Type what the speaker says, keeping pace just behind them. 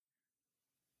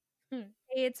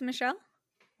Hey, it's Michelle,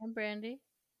 I'm Brandy.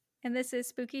 and this is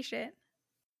Spooky Shit.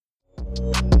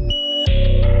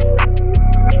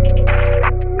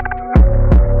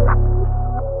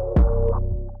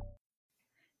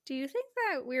 Do you think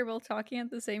that we were both talking at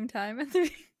the same time? I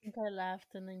think I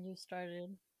laughed and then you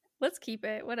started. Let's keep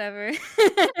it, whatever.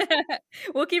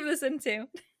 We'll keep this in too.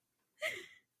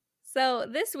 So,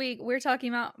 this week we're talking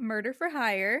about murder for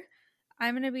hire.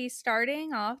 I'm going to be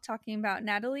starting off talking about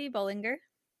Natalie Bollinger.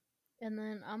 And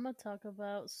then I'm going to talk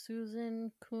about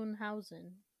Susan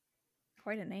Kuhnhausen.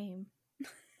 Quite a name.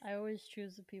 I always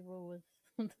choose the people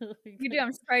with. You do.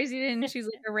 I'm surprised you didn't choose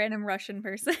like a random Russian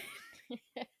person.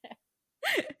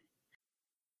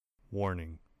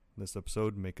 Warning: this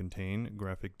episode may contain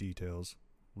graphic details.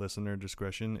 Listener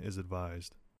discretion is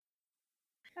advised.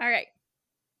 All right.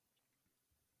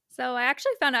 So I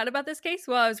actually found out about this case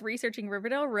while I was researching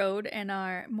Riverdale Road and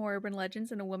our More Urban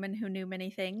Legends and a Woman Who Knew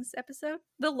Many Things episode.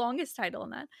 The longest title in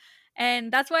that.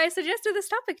 And that's why I suggested this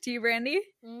topic to you, Brandy.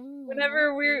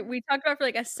 Whenever we talked about it for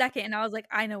like a second, and I was like,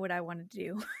 I know what I want to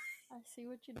do. I see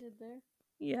what you did there.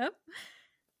 Yep.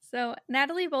 So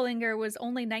Natalie Bollinger was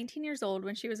only 19 years old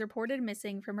when she was reported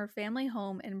missing from her family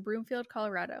home in Broomfield,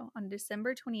 Colorado on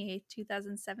December 28,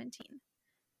 2017.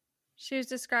 She was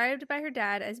described by her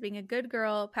dad as being a good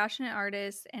girl, passionate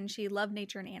artist, and she loved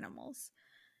nature and animals.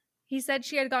 He said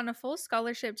she had gotten a full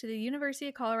scholarship to the University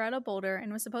of Colorado Boulder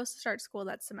and was supposed to start school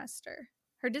that semester.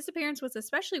 Her disappearance was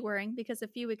especially worrying because a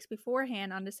few weeks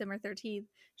beforehand, on December 13th,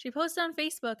 she posted on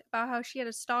Facebook about how she had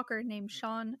a stalker named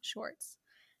Sean Schwartz.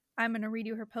 I'm going to read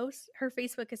you her post. Her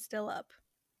Facebook is still up.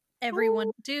 Everyone,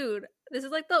 dude, this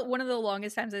is like one of the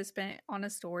longest times I've spent on a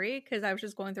story because I was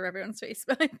just going through everyone's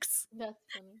Facebooks. That's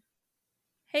funny.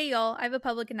 Hey y'all, I have a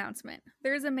public announcement.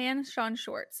 There is a man, Sean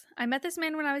Schwartz. I met this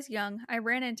man when I was young. I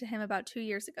ran into him about 2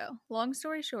 years ago. Long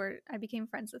story short, I became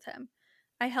friends with him.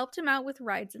 I helped him out with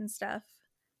rides and stuff.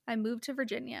 I moved to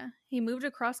Virginia. He moved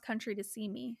across country to see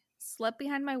me. Slept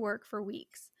behind my work for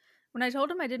weeks. When I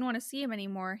told him I didn't want to see him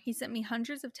anymore, he sent me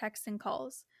hundreds of texts and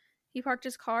calls. He parked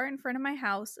his car in front of my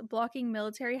house, blocking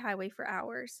Military Highway for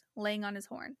hours, laying on his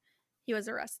horn. He was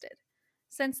arrested.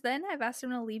 Since then, I've asked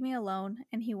him to leave me alone,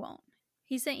 and he won't.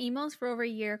 He sent emails for over a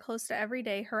year, close to every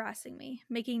day, harassing me,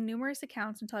 making numerous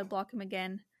accounts until I block him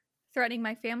again, threatening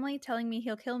my family, telling me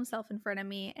he'll kill himself in front of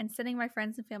me, and sending my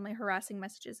friends and family harassing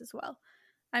messages as well.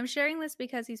 I'm sharing this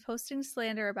because he's posting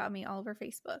slander about me all over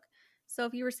Facebook. So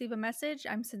if you receive a message,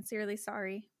 I'm sincerely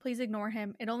sorry. Please ignore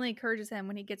him. It only encourages him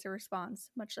when he gets a response,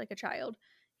 much like a child.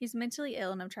 He's mentally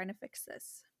ill and I'm trying to fix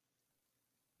this.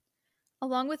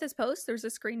 Along with his post, there's a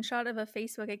screenshot of a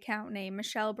Facebook account named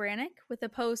Michelle Brannick with a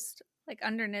post like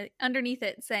underneath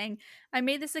it saying, I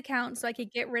made this account so I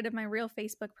could get rid of my real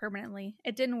Facebook permanently.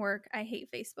 It didn't work. I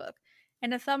hate Facebook.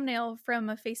 And a thumbnail from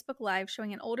a Facebook Live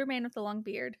showing an older man with a long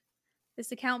beard.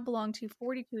 This account belonged to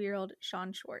 42-year-old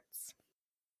Sean Schwartz.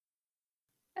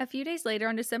 A few days later,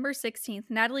 on December 16th,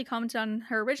 Natalie commented on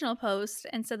her original post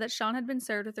and said that Sean had been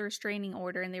served with a restraining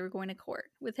order and they were going to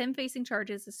court, with him facing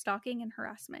charges of stalking and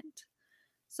harassment.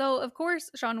 So, of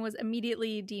course, Sean was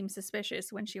immediately deemed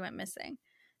suspicious when she went missing.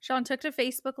 Sean took to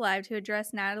Facebook Live to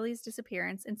address Natalie's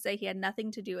disappearance and say he had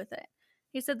nothing to do with it.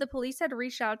 He said the police had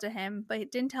reached out to him,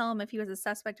 but didn't tell him if he was a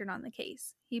suspect or not in the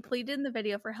case. He pleaded in the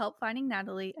video for help finding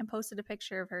Natalie and posted a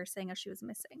picture of her saying how she was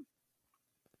missing.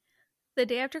 The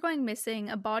day after going missing,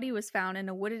 a body was found in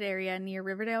a wooded area near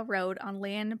Riverdale Road on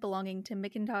land belonging to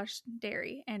McIntosh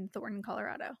Dairy in Thornton,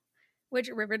 Colorado.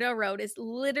 Which Riverdale Road is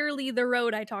literally the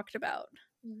road I talked about.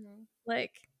 Mm-hmm.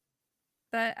 Like,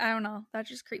 that, I don't know, that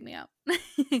just creeped me out.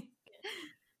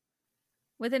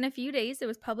 Within a few days, it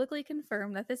was publicly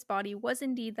confirmed that this body was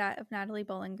indeed that of Natalie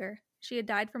Bollinger. She had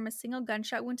died from a single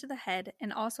gunshot wound to the head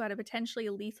and also had a potentially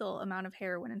lethal amount of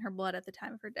heroin in her blood at the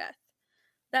time of her death.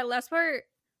 That last part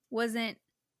wasn't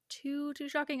too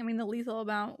shocking. I mean, the lethal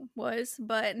amount was,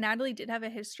 but Natalie did have a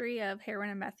history of heroin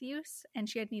and meth use, and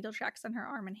she had needle tracks on her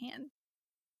arm and hand.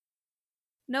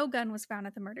 No gun was found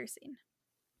at the murder scene.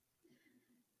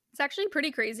 It's actually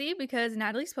pretty crazy because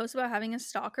Natalie's post about having a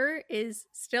stalker is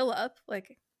still up.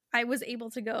 Like, I was able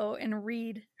to go and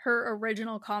read her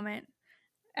original comment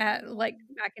at like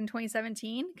back in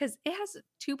 2017 because it has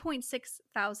 2.6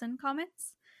 thousand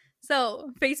comments.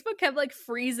 So Facebook kept like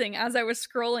freezing as I was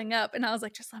scrolling up, and I was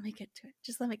like, just let me get to it.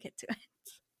 Just let me get to it.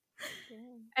 Yeah.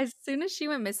 As soon as she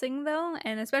went missing, though,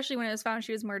 and especially when it was found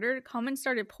she was murdered, comments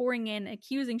started pouring in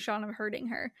accusing Sean of hurting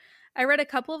her. I read a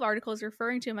couple of articles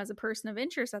referring to him as a person of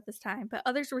interest at this time, but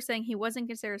others were saying he wasn't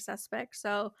considered a suspect,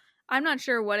 so I'm not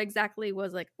sure what exactly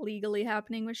was like legally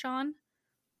happening with Sean.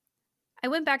 I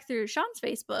went back through Sean's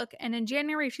Facebook, and in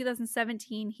January of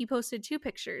 2017, he posted 2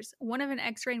 pictures, one of an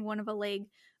x-ray and one of a leg,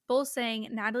 both saying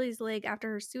Natalie's leg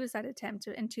after her suicide attempt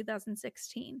in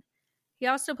 2016. He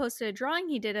also posted a drawing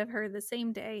he did of her the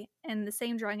same day, and the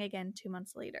same drawing again 2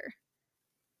 months later.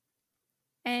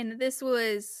 And this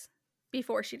was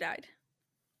before she died.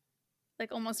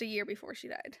 Like almost a year before she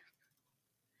died.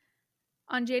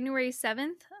 On January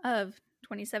 7th of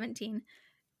 2017,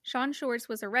 Sean Shorts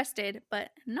was arrested, but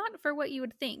not for what you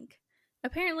would think.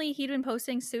 Apparently, he'd been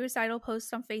posting suicidal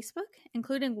posts on Facebook,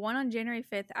 including one on January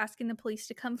 5th asking the police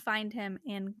to come find him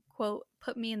and, quote,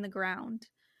 put me in the ground.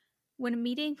 When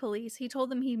meeting police, he told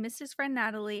them he missed his friend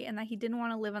Natalie and that he didn't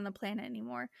want to live on the planet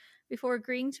anymore, before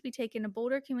agreeing to be taken to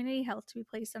Boulder Community Health to be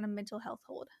placed on a mental health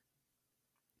hold.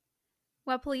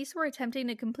 While police were attempting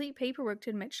to complete paperwork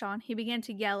to admit Sean, he began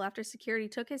to yell after security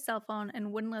took his cell phone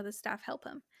and wouldn't let the staff help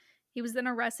him. He was then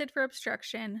arrested for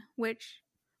obstruction, which,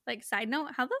 like, side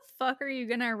note, how the fuck are you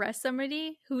gonna arrest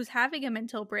somebody who's having a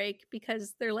mental break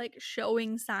because they're, like,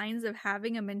 showing signs of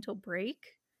having a mental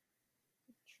break?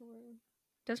 True.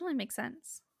 Doesn't really make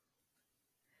sense.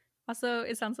 Also,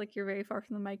 it sounds like you're very far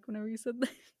from the mic whenever you said that,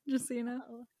 just so you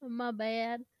know. Oh, my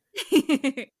bad.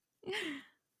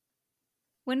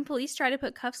 When police tried to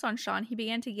put cuffs on Sean, he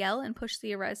began to yell and push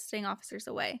the arresting officers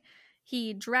away.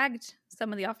 He dragged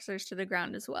some of the officers to the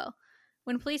ground as well.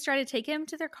 When police tried to take him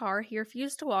to their car, he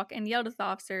refused to walk and yelled at the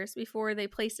officers before they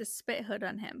placed a spit hood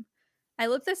on him. I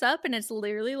looked this up, and it's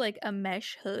literally like a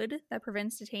mesh hood that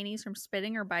prevents detainees from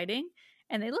spitting or biting,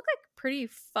 and they look like pretty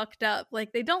fucked up.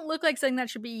 Like, they don't look like something that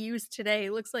should be used today.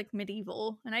 It looks like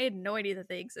medieval, and I had no idea that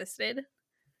they existed.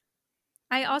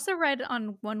 I also read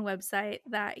on one website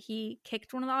that he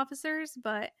kicked one of the officers,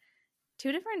 but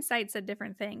 2 different sites said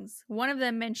different things. One of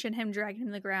them mentioned him dragging him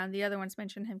to the ground. The other ones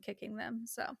mentioned him kicking them.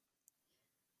 So,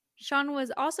 Sean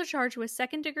was also charged with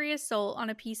second-degree assault on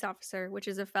a peace officer, which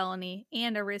is a felony,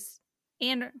 and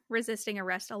resisting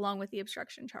arrest, along with the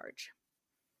obstruction charge.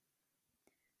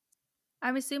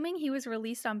 I'm assuming he was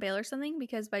released on bail or something,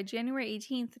 because by January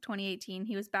 18th, 2018,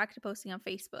 he was back to posting on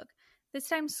Facebook. This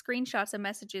time, screenshots of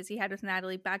messages he had with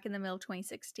Natalie back in the middle of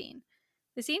 2016.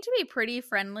 They seemed to be pretty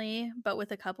friendly, but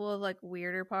with a couple of, like,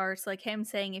 weirder parts, like him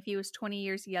saying if he was 20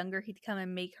 years younger, he'd come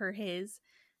and make her his.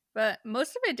 But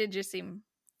most of it did just seem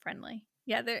friendly.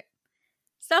 Yeah, there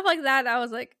stuff like that, I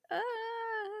was like,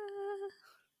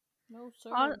 No,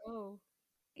 sir. No.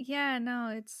 Yeah, no,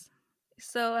 it's...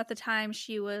 So at the time,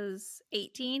 she was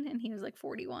 18, and he was, like,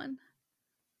 41.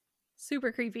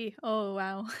 Super creepy. Oh,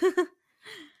 wow.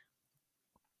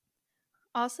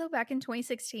 Also, back in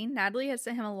 2016, Natalie had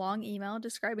sent him a long email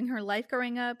describing her life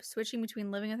growing up, switching between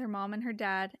living with her mom and her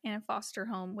dad, and a foster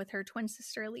home with her twin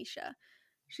sister, Alicia.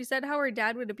 She said how her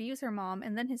dad would abuse her mom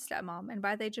and then his stepmom, and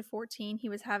by the age of 14, he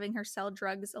was having her sell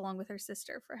drugs along with her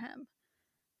sister for him.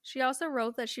 She also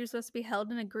wrote that she was supposed to be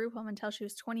held in a group home until she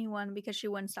was 21 because she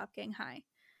wouldn't stop getting high.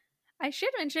 I should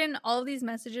mention all of these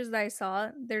messages that I saw,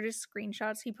 they're just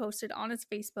screenshots he posted on his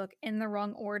Facebook in the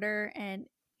wrong order, and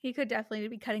he could definitely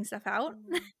be cutting stuff out.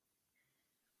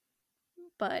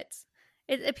 But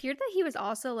it appeared that he was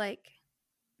also, like,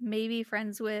 maybe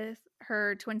friends with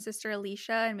her twin sister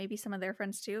Alicia and maybe some of their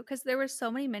friends too, because there were so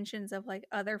many mentions of, like,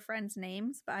 other friends'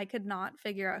 names, but I could not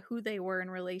figure out who they were in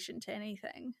relation to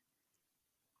anything.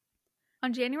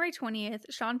 On January 20th,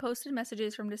 Sean posted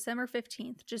messages from December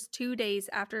 15th, just 2 days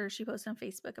after she posted on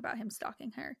Facebook about him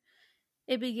stalking her.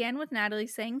 It began with Natalie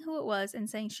saying who it was and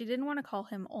saying she didn't want to call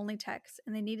him, only text,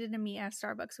 and they needed to meet at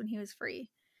Starbucks when he was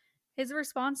free. His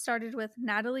response started with,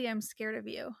 "Natalie, I'm scared of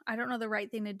you. I don't know the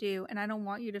right thing to do, and I don't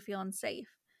want you to feel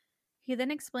unsafe." He then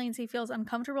explains he feels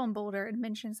uncomfortable in Boulder and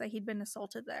mentions that he'd been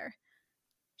assaulted there.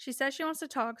 She says she wants to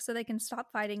talk so they can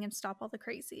stop fighting and stop all the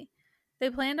crazy. They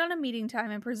planned on a meeting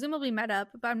time and presumably met up,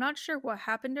 but I'm not sure what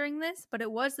happened during this, but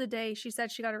it was the day she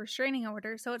said she got a restraining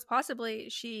order, so it's possibly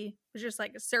she was just,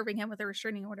 like, serving him with a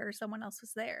restraining order or someone else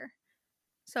was there.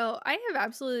 So I have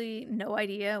absolutely no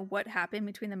idea what happened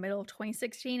between the middle of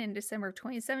 2016 and December of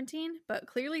 2017, but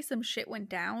clearly some shit went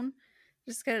down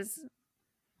just because,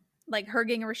 like, her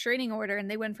getting a restraining order and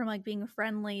they went from, like, being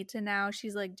friendly to now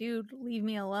she's like, dude, leave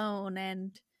me alone.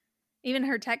 And even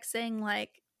her text saying,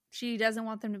 like, she doesn't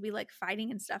want them to be, like,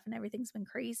 fighting and stuff, and everything's been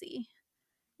crazy.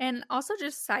 And also,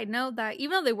 just side note that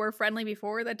even though they were friendly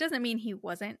before, that doesn't mean he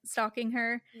wasn't stalking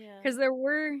her. Because there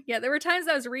were times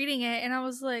I was reading it and I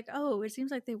was like, oh, it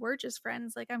seems like they were just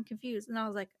friends. Like, I'm confused. And I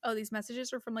was like, oh, these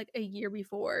messages were from, like, a year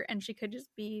before, and she could just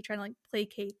be trying to, like,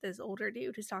 placate this older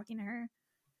dude who's talking to her.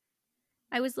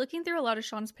 I was looking through a lot of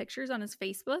Sean's pictures on his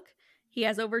Facebook. He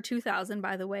has over 2,000,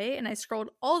 by the way, and I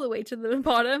scrolled all the way to the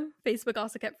bottom. Facebook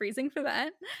also kept freezing for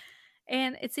that.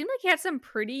 And it seemed like he had some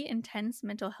pretty intense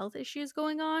mental health issues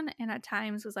going on, and at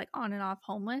times was like on and off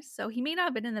homeless. So he may not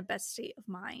have been in the best state of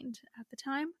mind at the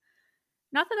time.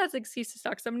 Not that that's an excuse to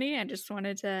stalk somebody. I just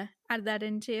wanted to add that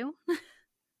in too.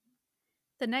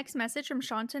 The next message from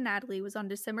Sean to Natalie was on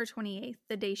December 28th,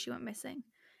 the day she went missing.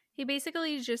 He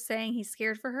basically is just saying he's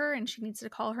scared for her and she needs to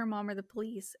call her mom or the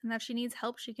police, and that if she needs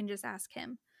help, she can just ask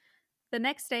him. The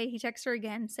next day, he texts her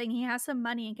again, saying he has some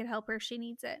money and can help her if she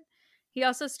needs it. He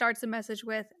also starts the message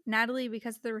with, Natalie,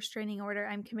 because of the restraining order,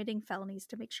 I'm committing felonies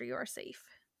to make sure you are safe.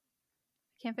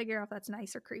 I can't figure out if that's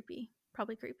nice or creepy.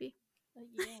 Probably creepy.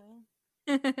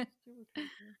 Yeah. Super creepy.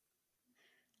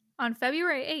 On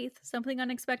February 8th, something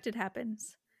unexpected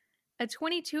happens. A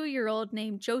 22-year-old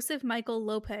named Joseph Michael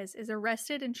Lopez is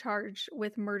arrested and charged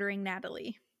with murdering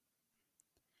Natalie.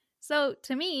 So,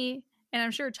 to me, and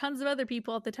I'm sure tons of other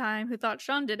people at the time who thought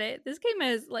Sean did it, this came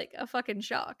as like a fucking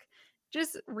shock.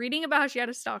 Just reading about how she had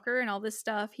a stalker and all this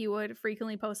stuff he would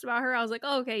frequently post about her, I was like,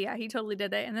 oh, okay, yeah, he totally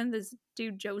did it. And then this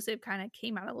dude, Joseph, kind of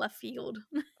came out of left field.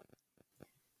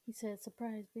 He said,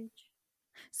 surprise, bitch.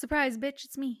 Surprise, bitch,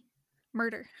 it's me.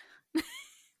 Murder.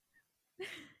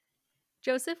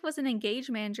 Joseph was an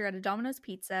engaged manager at a Domino's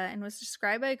Pizza and was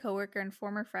described by a coworker and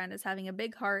former friend as having a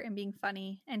big heart and being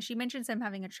funny, and she mentions him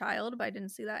having a child, but I didn't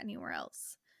see that anywhere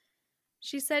else.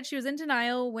 She said she was in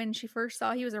denial when she first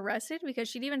saw he was arrested because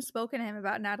she'd even spoken to him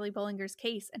about Natalie Bollinger's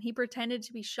case, and he pretended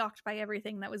to be shocked by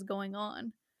everything that was going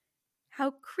on.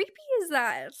 How creepy is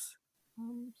that?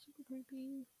 Super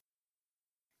creepy.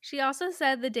 She also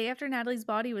said the day after Natalie's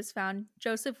body was found,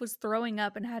 Joseph was throwing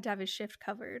up and had to have his shift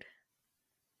covered.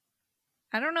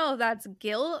 I don't know if that's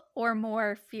guilt or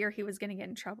more fear he was going to get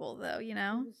in trouble, though, you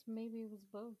know? Maybe it was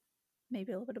both.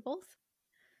 Maybe a little bit of both.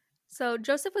 So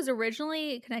Joseph was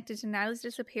originally connected to Natalie's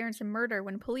disappearance and murder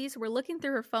when police were looking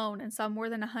through her phone and saw more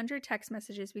than 100 text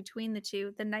messages between the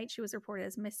two the night she was reported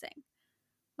as missing.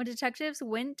 When detectives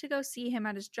went to go see him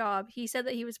at his job, he said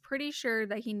that he was pretty sure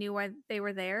that he knew why they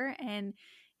were there, and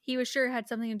he was sure it had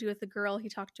something to do with the girl he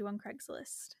talked to on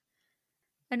Craigslist.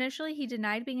 Initially, he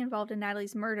denied being involved in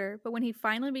Natalie's murder, but when he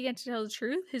finally began to tell the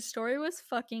truth, his story was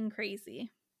fucking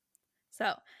crazy.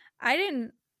 So,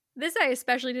 this I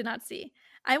especially did not see.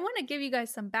 I want to give you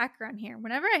guys some background here.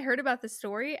 Whenever I heard about this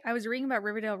story, I was reading about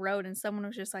Riverdale Road and someone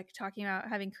was just like talking about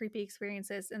having creepy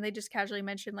experiences, and they just casually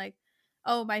mentioned like,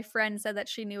 oh, my friend said that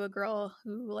she knew a girl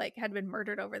who like had been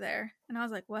murdered over there. And I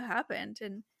was like, what happened?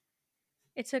 And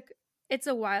it's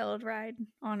a wild ride,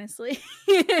 honestly.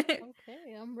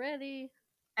 Okay, I'm ready.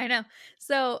 I know.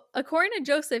 So, according to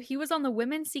Joseph, he was on the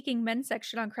women seeking men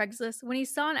section on Craigslist when he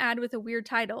saw an ad with a weird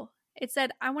title. It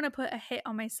said, I want to put a hit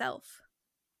on myself.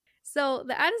 So,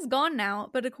 the ad is gone now,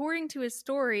 but according to his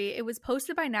story, it was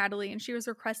posted by Natalie and she was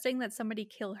requesting that somebody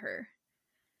kill her.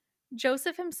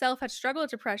 Joseph himself had struggled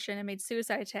with depression and made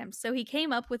suicide attempts, so he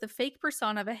came up with a fake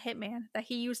persona of a hitman that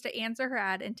he used to answer her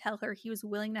ad and tell her he was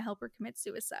willing to help her commit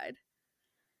suicide.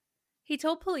 He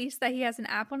told police that he has an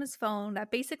app on his phone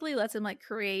that basically lets him like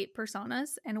create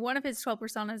personas, and one of his 12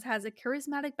 personas has a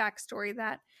charismatic backstory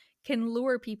that can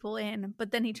lure people in,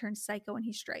 but then he turns psycho and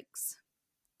he strikes.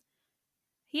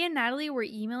 He and Natalie were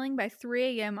emailing by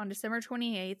 3 a.m. on December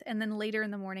 28th and then later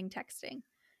in the morning texting.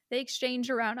 They exchanged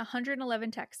around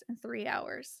 111 texts in 3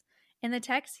 hours. In the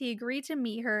text, he agreed to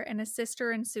meet her and assist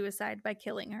her in suicide by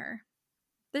killing her.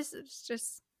 This is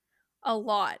just a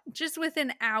lot. Just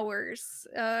within hours.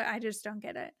 I just don't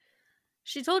get it.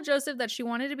 She told Joseph that she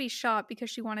wanted to be shot because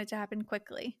she wanted it to happen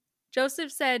quickly.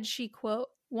 Joseph said she, quote,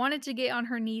 wanted to get on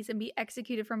her knees and be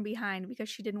executed from behind because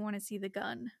she didn't want to see the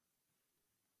gun.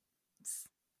 It's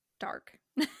dark.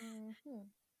 Mm-hmm.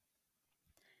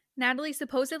 Natalie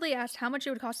supposedly asked how much it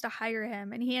would cost to hire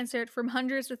him, and he answered, from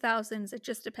hundreds to thousands, it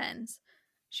just depends.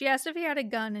 She asked if he had a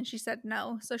gun, and she said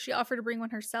no, so she offered to bring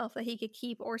one herself that he could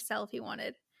keep or sell if he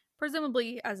wanted,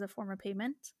 presumably as a form of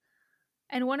payment.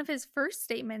 In one of his first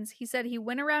statements, he said he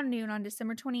went around noon on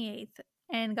December 28th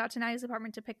and got to Natalie's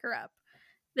apartment to pick her up.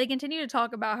 They continued to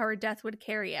talk about how her death would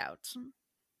carry out.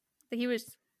 He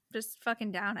was just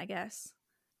fucking down, I guess.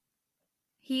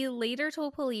 He later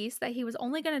told police that he was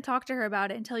only going to talk to her about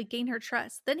it until he gained her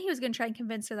trust. Then he was going to try and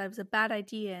convince her that it was a bad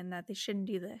idea and that they shouldn't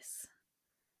do this.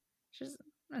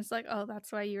 It's like, oh,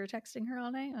 that's why you were texting her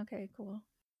all night? Okay, cool.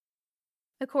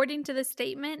 According to the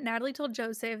statement, Natalie told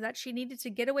Joseph that she needed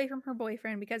to get away from her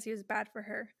boyfriend because he was bad for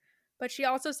her. But she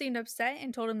also seemed upset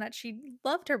and told him that she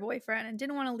loved her boyfriend and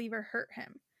didn't want to leave or hurt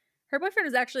him. Her boyfriend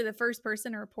was actually the first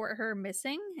person to report her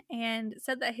missing and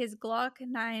said that his Glock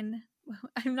 9...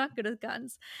 I'm not good at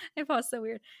guns. I paused so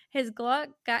weird. His Glock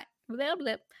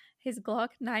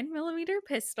 9mm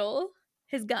pistol,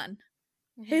 his gun.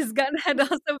 Mm-hmm. His gun had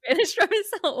also vanished from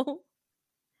his home.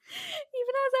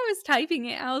 Even as I was typing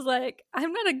it, I was like,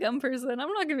 I'm not a gum person. I'm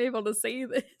not going to be able to say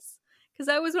this. Because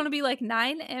I always want to be like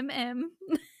 9mm.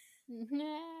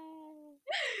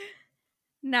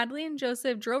 Natalie and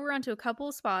Joseph drove around to a couple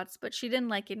of spots, but she didn't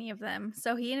like any of them,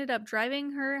 so he ended up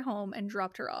driving her home and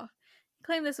dropped her off. He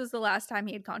claimed this was the last time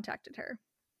he had contacted her.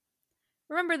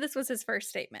 Remember, this was his first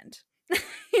statement.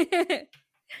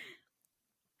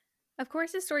 Of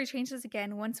course, his story changes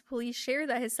again once police share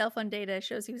that his cell phone data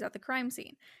shows he was at the crime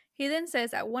scene. He then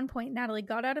says at one point Natalie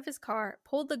got out of his car,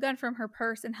 pulled the gun from her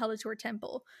purse, and held it to her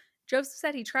temple. Joseph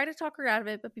said he tried to talk her out of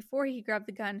it, but before he grabbed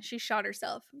the gun, she shot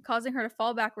herself, causing her to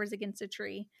fall backwards against a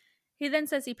tree. He then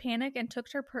says he panicked and took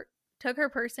her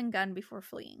purse and gun before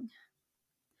fleeing.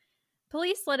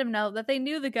 Police let him know that they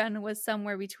knew the gun was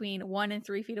somewhere between 1 and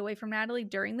 3 feet away from Natalie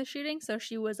during the shooting, so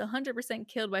she was 100%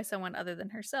 killed by someone other than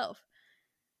herself.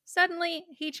 Suddenly,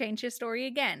 he changed his story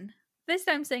again, this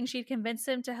time saying she'd convinced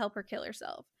him to help her kill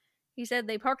herself. He said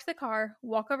they parked the car,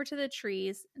 walked over to the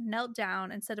trees, knelt down,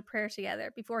 and said a prayer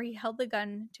together before he held the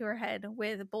gun to her head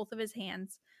with both of his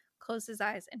hands, closed his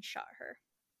eyes, and shot her.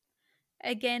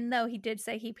 Again, though, he did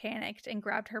say he panicked and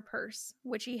grabbed her purse,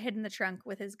 which he hid in the trunk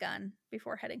with his gun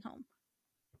before heading home.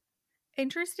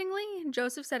 Interestingly,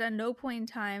 Joseph said at no point in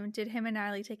time did him and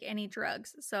Natalie take any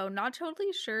drugs, so not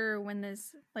totally sure when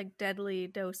this deadly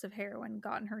dose of heroin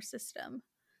got in her system.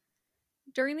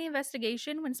 During the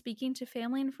investigation, when speaking to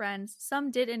family and friends,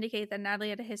 some did indicate that Natalie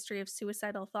had a history of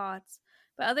suicidal thoughts,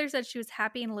 but others said she was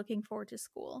happy and looking forward to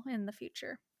school in the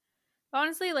future.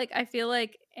 Honestly, I feel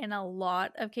like in a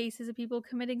lot of cases of people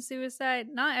committing suicide,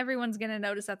 not everyone's going to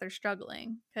notice that they're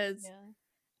struggling, because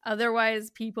otherwise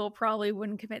people probably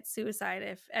wouldn't commit suicide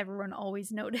if everyone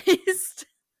always noticed.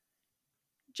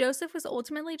 Joseph was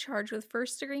ultimately charged with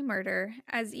first-degree murder,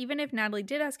 as even if Natalie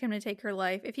did ask him to take her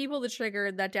life, if he pulled the trigger,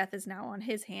 that death is now on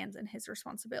his hands and his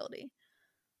responsibility.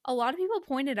 A lot of people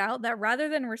pointed out that rather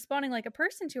than responding like a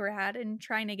person to her had and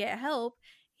trying to get help,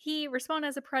 he responded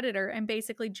as a predator and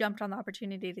basically jumped on the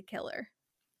opportunity to kill her.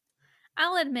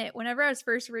 I'll admit, whenever I was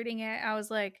first reading it, I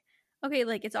was like, okay,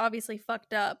 it's obviously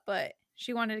fucked up, but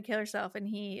she wanted to kill herself and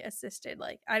he assisted.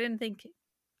 I guess I didn't think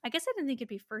it'd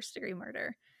be first-degree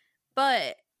murder.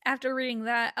 But after reading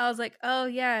that, I was like, oh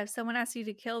yeah, if someone asks you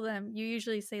to kill them, you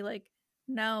usually say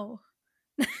no.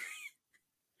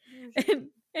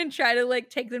 and try to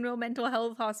take them to a mental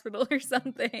health hospital or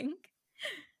something.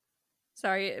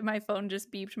 Sorry, my phone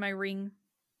just beeped my Ring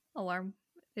alarm.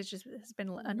 It's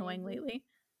been annoying lately.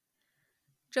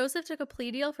 Joseph took a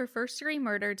plea deal for first-degree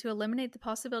murder to eliminate the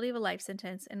possibility of a life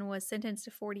sentence and was sentenced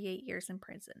to 48 years in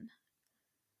prison.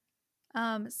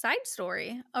 Side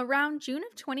story. Around June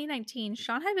of 2019,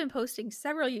 Sean had been posting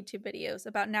several YouTube videos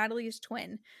about Natalie's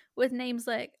twin with names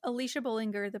like Alicia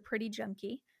Bollinger, the pretty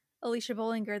junkie, Alicia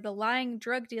Bollinger, the lying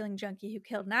drug-dealing junkie who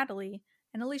killed Natalie,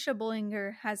 and Alicia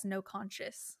Bollinger has no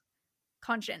conscience.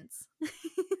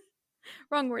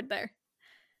 Wrong word there.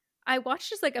 I watched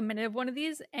just a minute of one of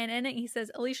these, and in it he says,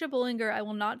 Alicia Bollinger, I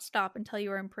will not stop until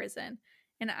you are in prison.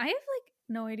 And I have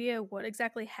no idea what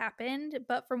exactly happened,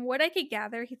 but from what I could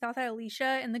gather, he thought that Alicia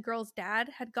and the girl's dad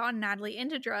had gotten Natalie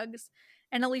into drugs,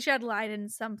 and Alicia had lied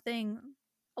about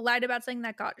something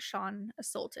that got Sean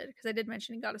assaulted, because I did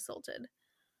mention he got assaulted.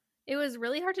 It was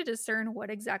really hard to discern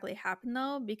what exactly happened,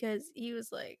 though, because he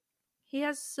was he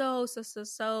has so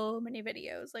many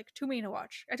videos, too many to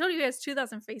watch. I told you he has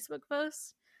 2,000 Facebook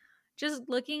posts. Just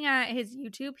looking at his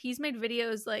YouTube, he's made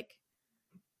videos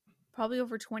probably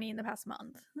over 20 in the past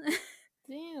month.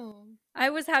 Damn. I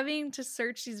was having to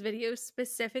search these videos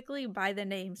specifically by the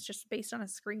names just based on a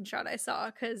screenshot I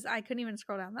saw because I couldn't even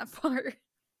scroll down that far.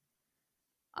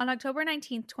 On October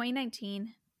 19th,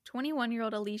 2019,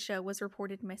 21-year-old Alicia was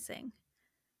reported missing.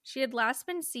 She had last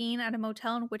been seen at a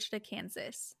motel in Wichita,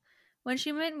 Kansas. When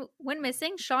she went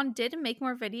missing, Sean did make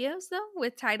more videos, though,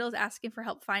 with titles asking for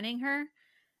help finding her.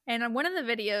 And on one of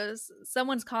the videos,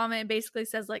 someone's comment basically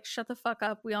says, shut the fuck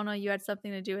up, we all know you had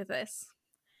something to do with this.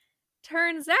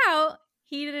 Turns out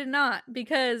he did not,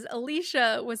 because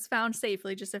Alicia was found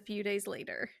safely just a few days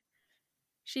later.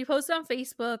 She posted on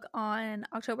Facebook on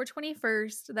October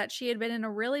 21st that she had been in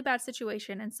a really bad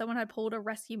situation and someone had pulled a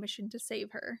rescue mission to save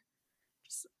her.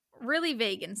 Just really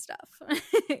vague and stuff.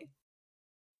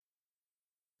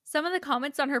 Some of the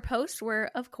comments on her post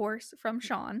were, of course, from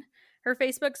Sean. Her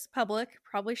Facebook's public,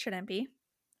 probably shouldn't be.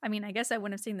 I mean, I guess I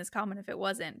wouldn't have seen this comment if it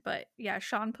wasn't, but yeah,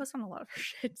 Sean posts on a lot of her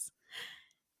shits.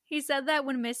 He said that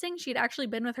when missing, she'd actually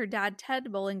been with her dad, Ted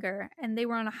Bollinger, and they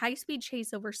were on a high-speed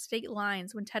chase over state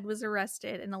lines when Ted was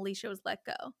arrested and Alicia was let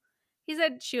go. He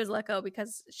said she was let go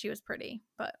because she was pretty,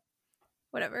 but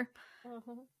whatever.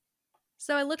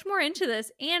 So I looked more into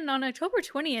this, and on October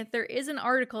 20th, there is an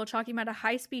article talking about a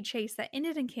high-speed chase that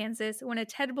ended in Kansas when a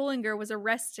Ted Bullinger was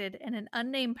arrested and an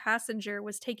unnamed passenger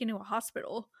was taken to a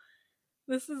hospital.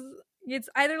 It's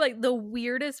either like the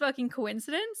weirdest fucking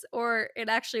coincidence, or it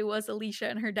actually was Alicia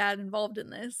and her dad involved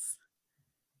in this.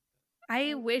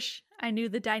 I wish I knew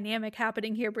the dynamic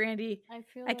happening here, Brandy. I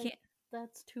feel I like can't.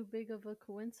 that's too big of a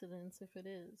coincidence if it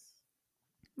is.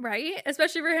 Right?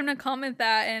 Especially for him to comment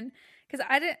that, and because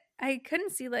I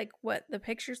couldn't see like what the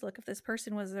pictures look if this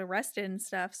person was arrested and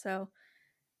stuff. So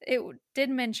it did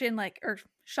mention like, or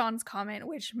Sean's comment,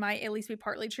 which might at least be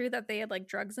partly true, that they had like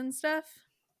drugs and stuff.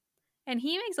 And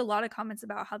he makes a lot of comments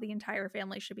about how the entire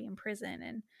family should be in prison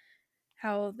and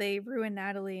how they ruined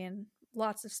Natalie and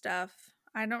lots of stuff.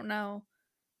 I don't know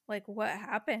like what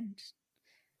happened.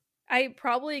 I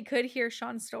probably could hear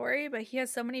Sean's story, but he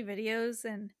has so many videos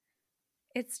and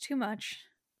it's too much.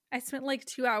 I spent like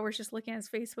 2 hours just looking at his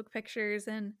Facebook pictures,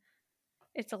 and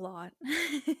it's a lot.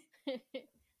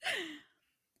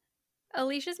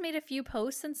 Alicia's made a few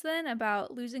posts since then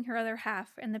about losing her other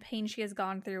half and the pain she has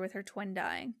gone through with her twin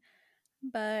dying.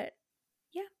 But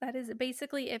yeah, that is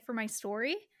basically it for my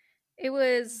story. It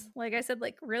was, like I said,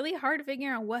 like really hard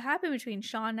figuring out what happened between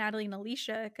Sean, Natalie, and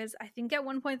Alicia, because I think at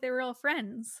one point they were all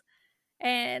friends.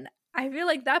 And I feel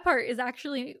like that part is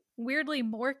actually weirdly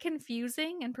more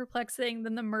confusing and perplexing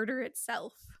than the murder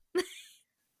itself. A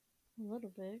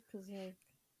little bit, because like,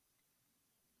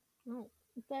 oh,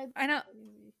 that's I know.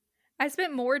 crazy. I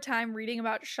spent more time reading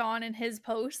about Sean and his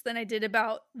posts than I did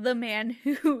about the man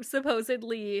who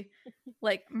supposedly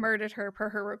like murdered her per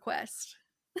her request.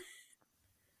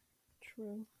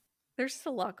 True. There's just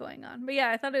a lot going on. But yeah,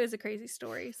 I thought it was a crazy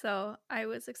story, so I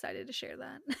was excited to share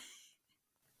that.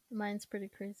 Mine's pretty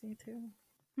crazy too.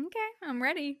 Okay, I'm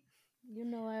ready. You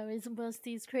know I always bust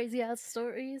these crazy ass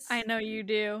stories. I know you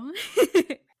do.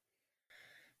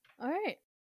 Alright.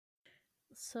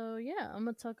 So yeah, I'm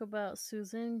gonna talk about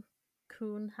Susan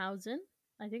Kuhnhausen.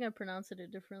 I think I pronounced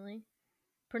it differently.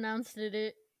 Pronounced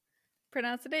it.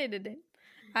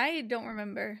 I don't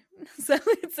remember, so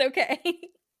it's okay.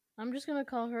 I'm just gonna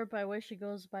call her by what she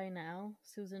goes by now,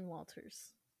 Susan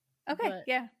Walters. Okay, But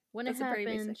yeah. when That's it a pretty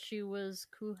happened, basic. she was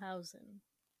Kuhnhausen.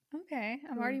 Okay,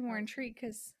 I'm already more Kuhnhausen. intrigued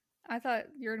because I thought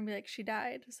you were gonna be like she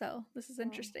died. So this is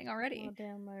interesting already. Oh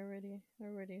damn! I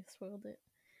already spoiled it.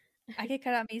 I could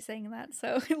cut out me saying that,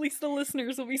 so at least the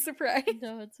listeners will be surprised.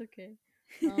 No, it's okay.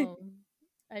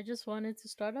 I just wanted to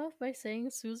start off by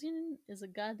saying Susan is a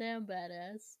goddamn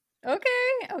badass.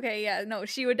 Okay, yeah, no,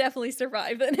 she would definitely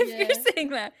survive. Then if Yeah. you're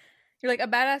saying that, you're like a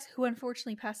badass who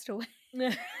unfortunately passed away.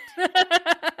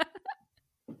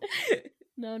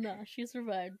 No, she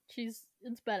survived.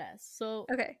 It's badass. So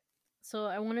Okay. So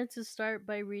I wanted to start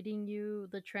by reading you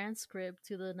the transcript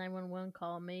to the 911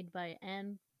 call made by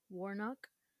Anne Warnock,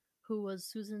 who was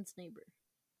Susan's neighbor.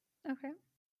 Okay.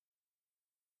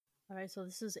 Alright, so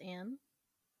this is Anne.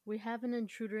 We have an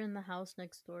intruder in the house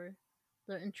next door.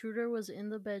 The intruder was in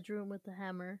the bedroom with the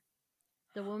hammer.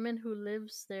 The woman who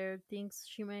lives there thinks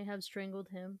she may have strangled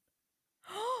him.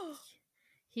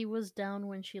 He was down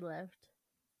when she left.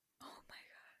 Oh my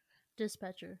god.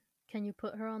 Dispatcher, can you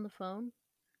put her on the phone?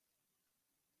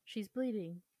 She's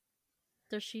bleeding.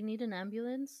 Does she need an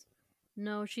ambulance?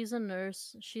 No, she's a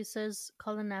nurse. She says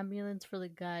call an ambulance for the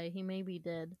guy. He may be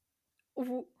dead.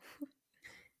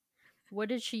 What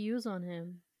did she use on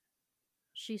him?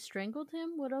 She strangled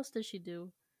him? What else did she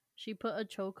do? She put a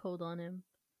chokehold on him.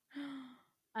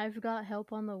 I've got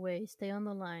help on the way. Stay on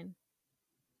the line.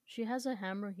 She has a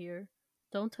hammer here.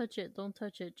 Don't touch it.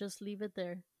 Just leave it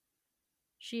there.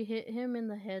 She hit him in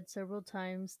the head several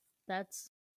times.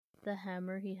 That's the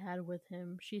hammer he had with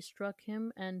him. She struck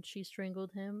him and she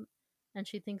strangled him, and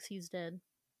she thinks he's dead.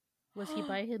 Was he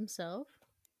by himself?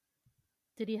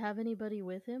 Did he have anybody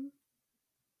with him?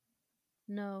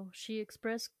 No, she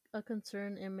expressed a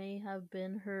concern it may have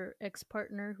been her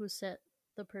ex-partner who set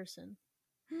the person.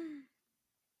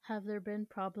 Have there been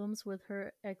problems with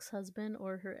her ex-husband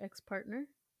or her ex-partner?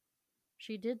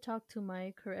 She did talk to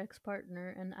Mike, her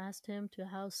ex-partner, and asked him to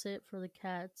house sit for the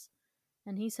cats,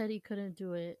 and he said he couldn't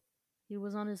do it. He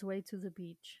was on his way to the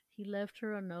beach. He left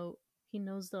her a note. He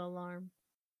knows the alarm.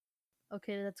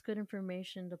 Okay, that's good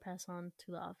information to pass on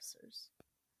to the officers.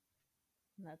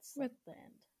 And that's the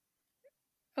end.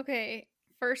 Okay,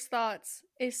 first thoughts.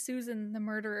 Is Susan the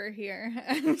murderer here?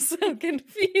 I'm so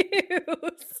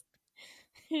confused.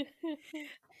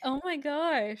 Oh my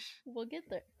gosh. We'll get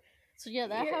there. So yeah,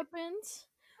 that happens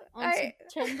on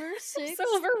September 6th. I'm so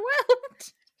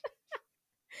overwhelmed.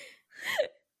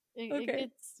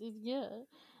 Yeah.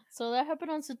 So that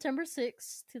happened on September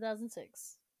 6th,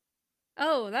 2006.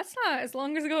 Oh, that's not as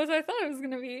long ago as I thought it was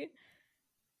gonna be.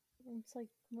 It's like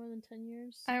more than 10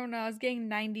 years. I don't know. I was getting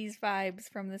 90s vibes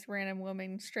from this random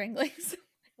woman strangling.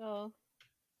 Oh.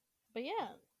 But yeah,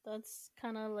 that's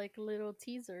kind of like a little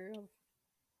teaser of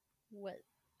what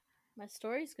my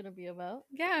story's gonna be about.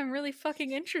 Yeah, I'm really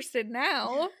fucking interested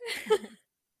now.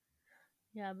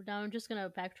 Yeah, but now I'm just gonna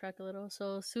backtrack a little.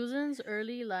 So Susan's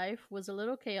early life was a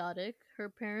little chaotic. Her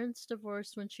parents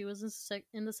divorced when she was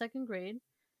in the second grade,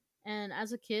 and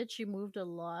as a kid, she moved a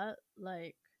lot,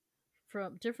 like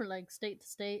from different like state to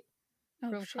state, Oh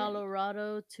from shit!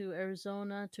 Colorado to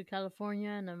Arizona to California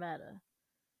and Nevada.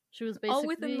 She was All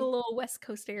within the basically little West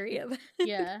Coast area.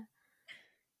 yeah,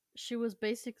 she was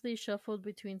basically shuffled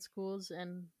between schools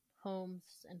and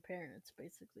homes and parents,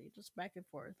 basically just back and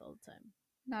forth all the time.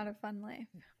 Not a fun life.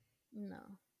 No,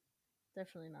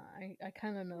 definitely not. I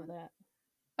kind of know that.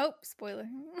 Oh, spoiler.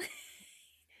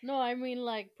 No, I mean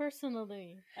like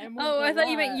personally. I moved Oh, a I thought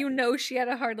you meant lot. she had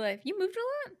a hard life. You moved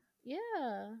a lot? Yeah,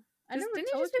 I Just, never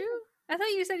didn't told just move- you. I thought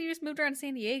you said you just moved around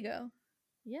San Diego.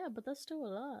 Yeah, but that's still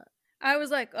a lot. I was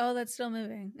like, oh, that's still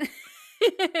moving.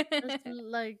 That's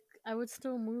like I would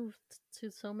still move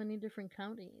to so many different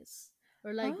counties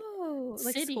or like oh,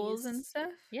 like schools and cities.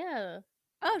 stuff? Yeah,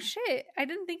 Oh, shit. I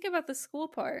didn't think about the school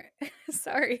part.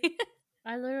 Sorry.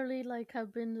 I literally like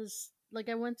have been this like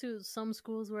I went to some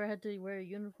schools where I had to wear a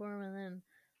uniform and then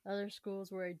other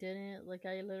schools where I didn't. Like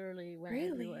I literally went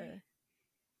Really? everywhere.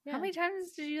 How many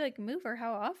times did you like move or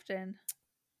how often?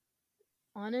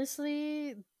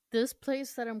 Honestly, this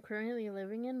place that I'm currently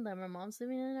living in, that my mom's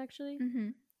living in actually, Mm-hmm.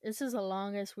 this is the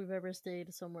longest we've ever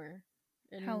stayed somewhere.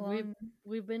 And How long?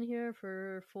 we've been here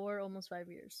for 4 almost 5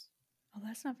 years. Oh,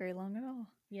 that's not very long at all.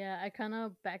 Yeah, I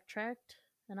kinda backtracked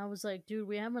and I was like, dude,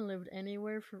 we haven't lived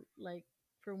anywhere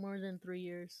for more than 3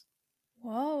 years.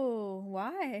 Whoa,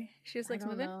 why? She just I likes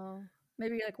don't moving? know.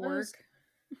 Maybe like It was- work.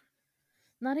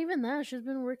 Not even that. She's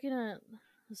been working at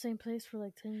the same place for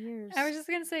like 10 years. I was just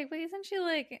gonna say, wait, isn't she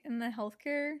like in the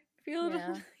healthcare field?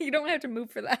 Yeah. You don't have to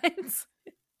move for that.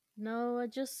 No,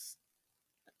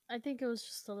 I think it was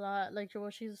just a lot. Like, well,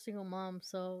 she's a single mom,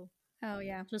 so Oh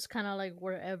yeah. just kind of like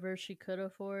wherever she could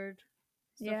afford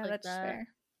stuff Yeah, like that's that. fair.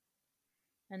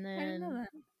 And I didn't know then that.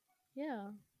 yeah,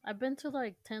 I've been to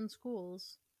like 10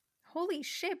 schools. Holy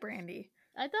shit, Brandy.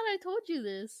 I thought I told you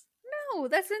this. No,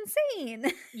 that's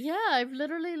insane. Yeah, I've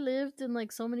literally lived in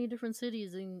like so many different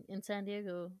cities in San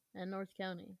Diego and North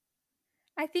County.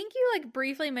 I think you like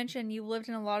briefly mentioned you lived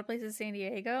in a lot of places in San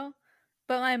Diego,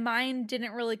 but my mind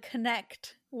didn't really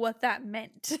connect what that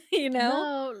meant, you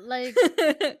know? No, like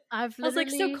I've I was like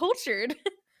so literally cultured.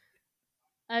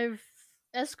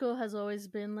 Esco has always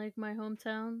been like my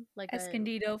hometown. Like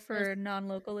Escondido for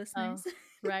non-local listeners.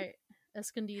 right,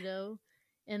 Escondido,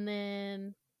 and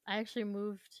then I actually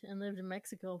moved and lived in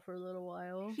Mexico for a little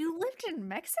while. You lived in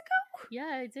Mexico?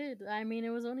 Yeah, I did. I mean, it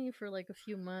was only for like a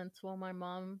few months while my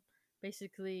mom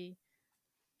basically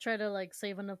tried to like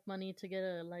save enough money to get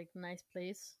a like nice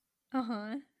place.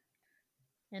 Uh-huh.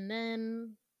 And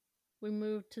then we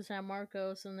moved to San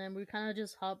Marcos, and then we kind of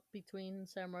just hopped between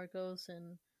San Marcos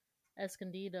and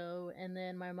Escondido, and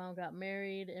then my mom got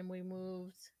married and we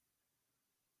moved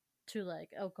to like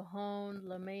El Cajon,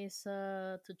 La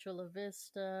Mesa, to Chula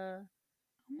Vista. Oh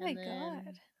my and then,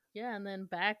 god. Yeah, and then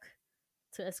back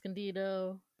to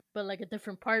Escondido, but like a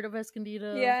different part of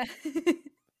Escondido. Yeah.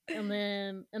 and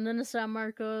then to San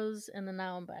Marcos, and then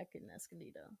now I'm back in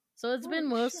Escondido. So it's been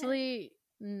Holy mostly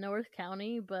North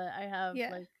County, but I have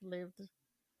Yeah. like lived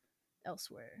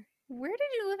elsewhere. Where did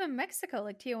you live in Mexico?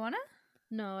 Like Tijuana?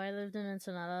 No, I lived in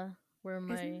Ensenada, where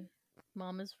my Isn't-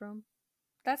 mom is from.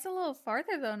 That's a little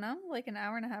farther though, no? Like an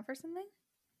hour and a half or something?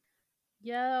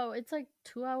 Yeah, it's like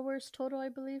 2 hours total, I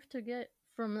believe, to get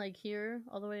from like here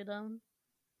all the way down.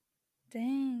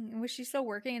 Dang. Was she still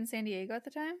working in San Diego at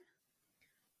the time?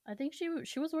 I think she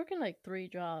was working like 3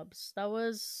 jobs. That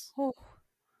was Oh,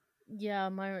 yeah,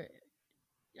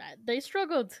 they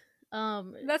struggled.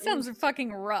 that it sounds was-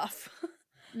 fucking rough.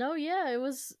 No, yeah, it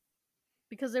was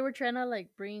because they were trying to like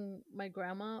bring my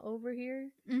grandma over here,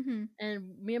 Mm-hmm.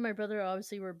 and me and my brother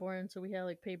obviously were born, so we had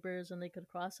like papers and they could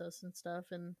cross us and stuff.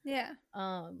 And Yeah.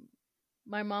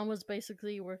 my mom was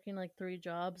basically working like 3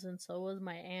 jobs, and so was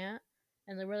my aunt,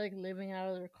 and they were like living out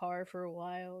of their car for a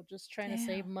while, just trying to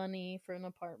save Damn. money for an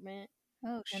apartment.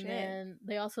 Oh shit. And then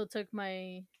they also took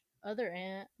my other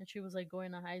aunt, and she was like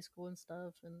going to high school and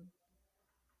stuff, and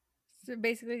So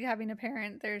basically having a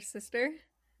parent their sister.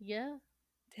 yeah.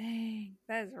 Dang,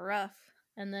 that is rough.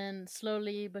 And then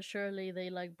slowly but surely they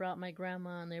like brought my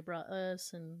grandma and they brought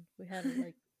us, and we had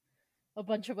like a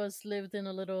bunch of us lived in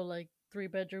a little like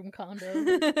 3-bedroom condo.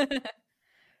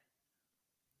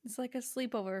 It's like a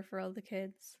sleepover for all the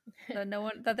kids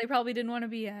that they probably didn't want to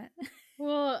be at.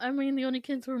 Well, I mean, the only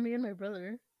kids were me and my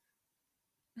brother.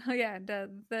 Oh yeah,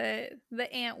 the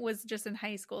aunt was just in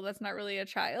high school. That's not really a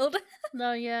child.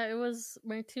 No, yeah, it was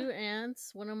my two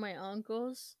aunts, one of my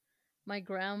uncles, my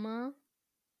grandma,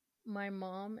 my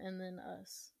mom, and then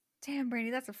us. Damn,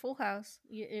 Brandy, that's a full house.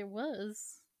 Yeah, it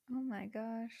was. Oh my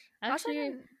gosh.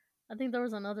 Actually, I think there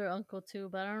was another uncle too,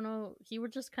 but I don't know. He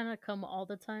would just kind of come all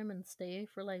the time and stay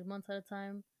for like months at a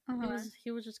time.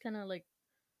 He was just kind of like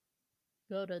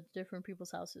go to different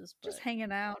people's houses, but just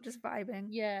hanging out, just vibing.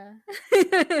 yeah.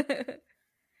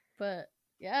 But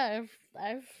yeah,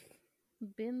 I've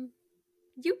been.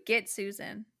 You get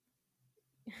Susan.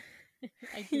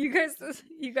 I did.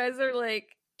 You guys are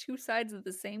like two sides of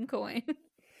the same coin.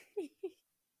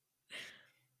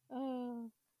 Oh,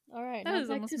 all right. That now was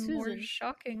back almost to more Susan.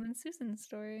 shocking than Susan's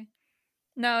story.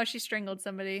 No, she strangled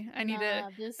somebody. I need to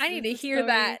This hear story,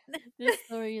 that. This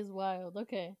story is wild.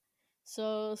 Okay.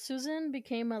 So Susan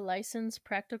became a licensed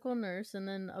practical nurse and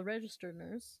then a registered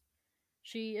nurse.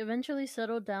 She eventually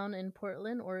settled down in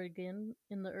Portland, Oregon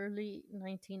in the early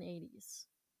 1980s.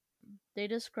 They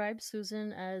described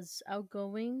Susan as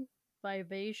outgoing,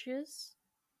 vivacious,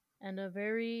 and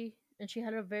she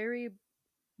had a very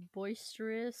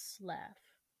boisterous laugh.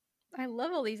 I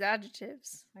love all these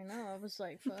adjectives. I know. I was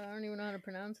like, I don't even know how to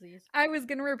pronounce these. I was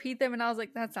going to repeat them and I was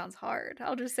like, that sounds hard.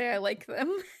 I'll just say I like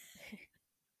them.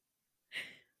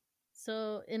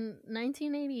 So in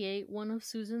 1988, one of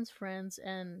Susan's friends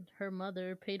and her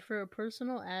mother paid for a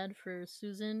personal ad for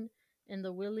Susan in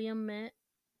the Willamette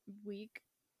Week,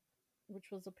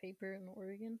 which was a paper in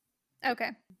Oregon.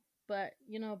 Okay. But,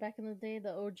 back in the day,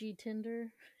 the OG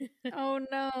Tinder. Oh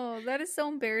no, that is so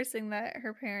embarrassing that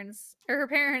her parent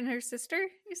and her sister,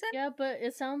 you said? Yeah, but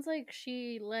it sounds like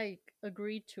she,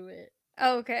 agreed to it.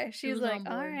 Oh, okay. She was was like, on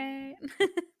board. all right.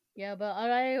 Yeah, but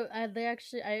I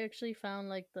actually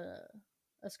found,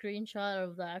 a screenshot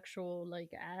of the actual,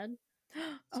 ad.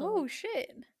 Oh,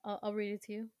 shit. I'll read it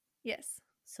to you. Yes.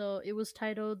 So it was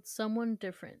titled Someone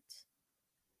Different.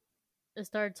 It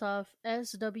starts off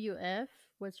SWF,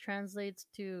 which translates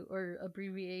to, or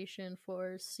abbreviation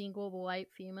for single white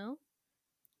female.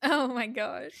 Oh my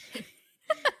gosh.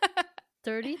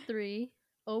 33,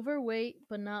 overweight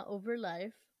but not over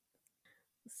life.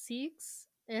 Seeks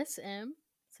SM,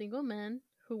 single man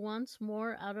who wants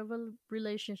more out of a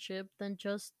relationship than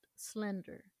just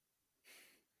slender.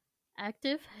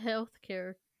 Active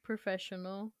healthcare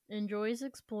professional, enjoys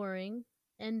exploring.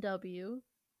 NW.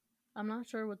 I'm not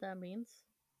sure what that means.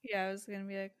 Yeah, I was gonna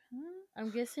be like, huh? I'm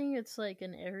guessing it's like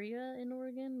an area in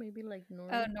Oregon, maybe like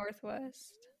north. Oh,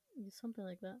 Northwest. Something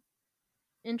like that.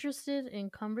 Interested in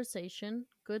conversation,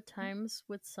 good times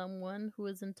with someone who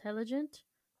is intelligent,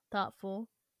 thoughtful,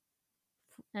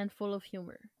 and full of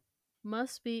humor.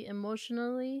 Must be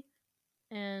emotionally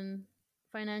and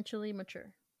financially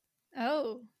mature.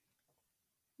 Oh.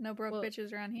 No broke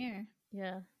bitches around here.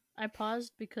 Yeah. I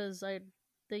paused because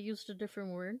they used a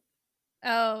different word.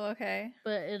 Oh, okay.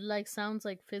 But it sounds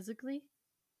like physically.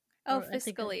 Oh,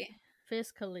 fiscally.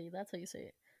 Fiscally, that's how you say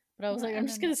it. But I was I'm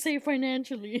just going to say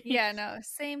financially. Yeah, no,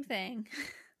 same thing.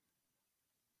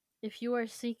 If you are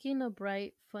seeking a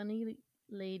bright, funny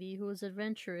lady who is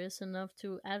adventurous enough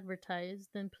to advertise,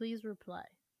 then please reply.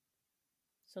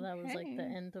 So that was the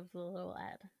end of the little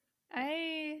ad.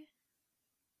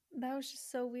 That was just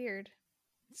so weird.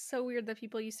 It's so weird that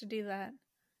people used to do that.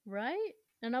 Right?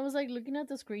 And I was looking at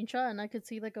the screenshot and I could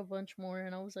see a bunch more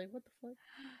and I was like, what the fuck?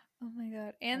 Oh my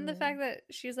god. And the fact that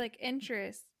she was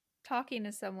interest, talking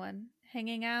to someone,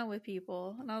 hanging out with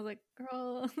people. And I was like,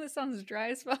 girl, this sounds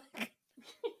dry as fuck.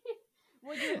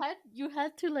 Well, you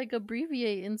had to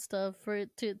abbreviate and stuff for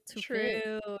it to True.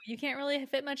 fit. You can't really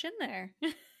fit much in there.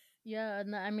 Yeah,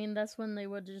 and I mean that's when they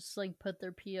would just put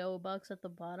their PO box at the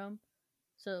bottom,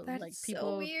 so that's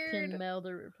people so can mail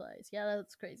their replies. Yeah,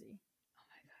 that's crazy. Oh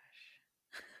my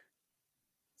gosh.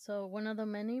 So one of the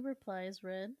many replies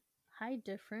read, "Hi,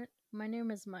 different. My name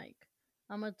is Mike.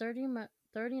 I'm a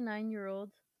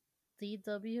 39-year-old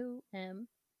DWM,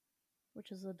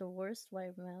 which is a divorced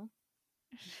white male."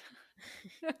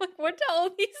 What do all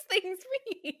these things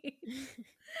mean?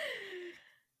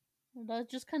 That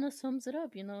just kind of sums it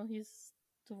up, he's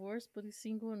divorced but he's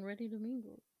single and ready to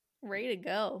mingle. Ready to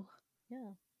go.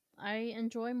 Yeah. I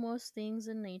enjoy most things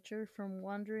in nature, from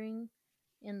wandering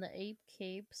in the Ape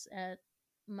Capes at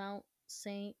Mount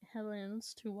St.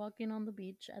 Helens to walking on the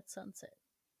beach at sunset.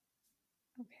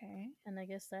 Okay. And I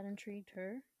guess that intrigued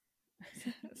her.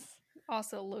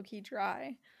 Also low-key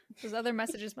dry. Those other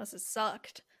messages must have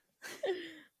sucked.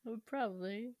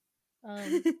 Probably.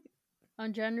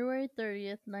 On January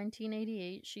 30th,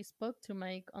 1988, she spoke to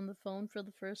Mike on the phone for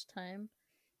the first time,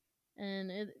 and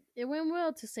it went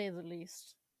well, to say the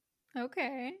least.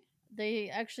 Okay. They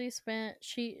actually spent,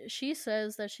 she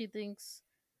says that she thinks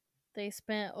they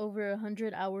spent over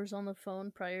 100 hours on the phone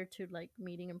prior to like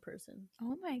meeting in person.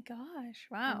 Oh my gosh.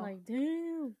 I'm Wow. like,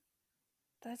 damn.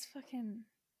 That's fucking.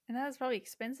 And that was probably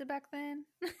expensive back then.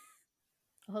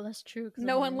 Oh, that's true. 'Cause of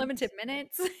No the unlimited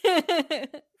minutes.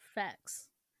 facts.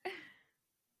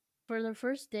 For their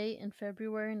first date in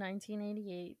February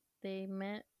 1988, they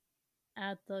met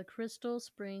at the Crystal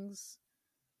Springs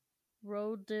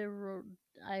Road de Road.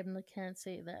 I can't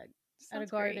say that. At a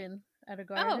Sounds great. garden. At a Oh,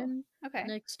 garden okay.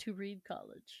 next to Reed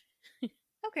College.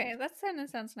 Okay, that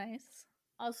sounds nice.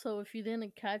 Also, if you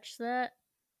didn't catch that,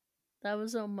 that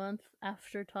was a month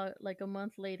after like a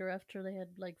month later after they had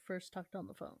like first talked on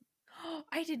the phone.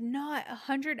 I did not.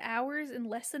 100 hours in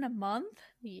less than a month?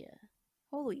 Yeah.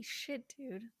 Holy shit,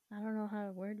 dude. I don't know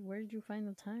how. Where did you find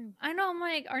the time? I know, I'm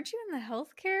like, aren't you in the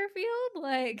healthcare field?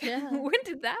 Like, Yeah. when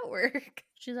did that work?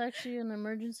 She's actually an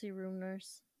emergency room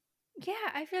nurse.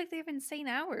 Yeah, I feel like they have insane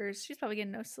hours. She's probably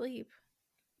getting no sleep.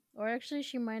 Or actually,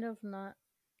 she might have not.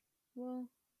 Well,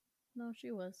 no,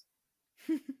 she was.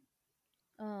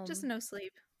 Just no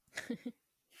sleep.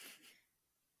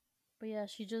 But yeah,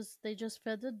 they just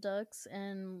fed the ducks,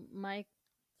 and Mike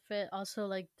fed also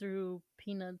like threw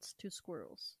peanuts to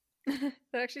squirrels. That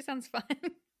actually sounds fun.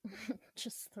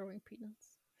 Just throwing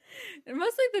peanuts. And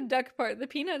mostly the duck part. The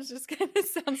peanuts just kind of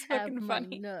sounds Have fucking my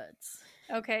funny. nuts.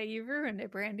 Okay, you ruined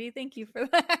it, Brandy. Thank you for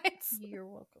that. You're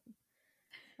welcome.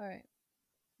 All right.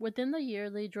 Within the year,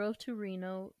 they drove to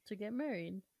Reno to get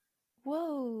married.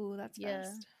 Whoa, that's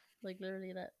fast. Like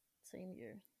literally that same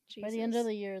year. Jesus. By the end of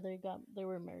the year, they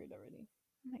were married already.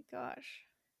 Oh my gosh.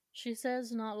 She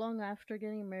says not long after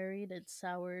getting married, it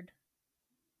soured.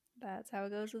 That's how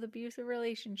it goes with abusive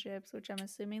relationships, which I'm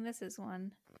assuming this is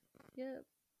one. Yep.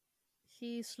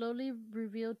 He slowly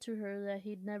revealed to her that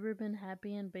he'd never been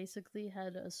happy and basically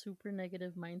had a super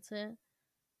negative mindset.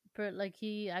 But like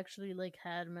he actually like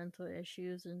had mental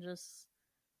issues and just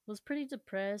was pretty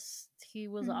depressed. He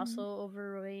was also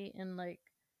overweight and like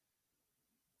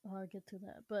I'll get to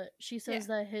that. But she says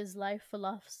that his life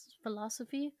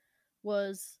philosophy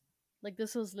was like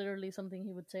this was literally something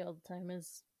he would say all the time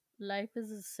is life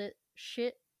is a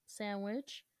shit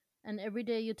sandwich and every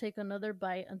day you take another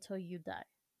bite until you die.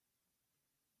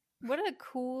 What a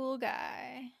cool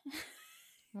guy.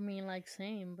 I mean, like,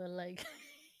 same, but like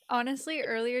Honestly,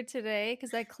 earlier today,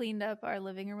 because I cleaned up our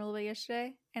living room a little bit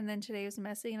yesterday, and then today was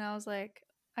messy, and I was like,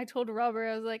 I told Robert,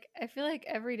 I was like, I feel like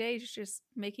every day is just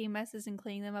making messes and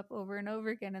cleaning them up over and over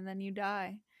again, and then you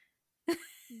die.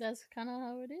 that's kind of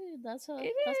how it is. That's how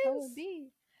It it be.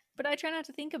 But I try not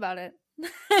to think about it.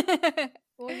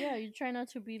 Well, yeah, you try not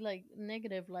to be like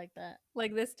negative like that.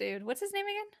 Like this dude. What's his name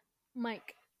again?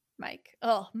 Mike.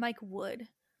 Oh, Mike Wood.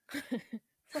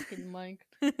 Fucking Mike.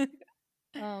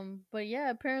 But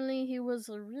yeah, apparently he was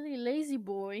a really lazy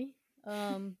boy.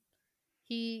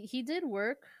 He did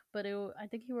work, but I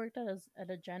think he worked at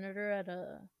a janitor at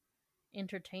a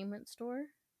entertainment store.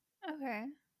 Okay.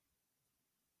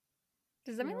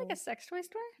 Does that mean like a sex toy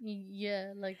store?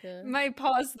 Yeah, like a... My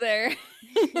pause there.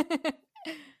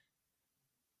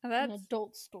 That's an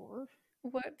adult store.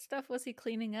 What stuff was he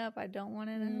cleaning up? I don't want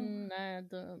to know. Nah,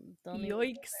 don't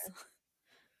Yikes.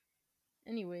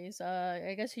 Anyways,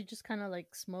 I guess he just kind of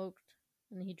like smoked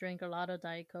and he drank a lot of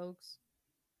Diet Cokes.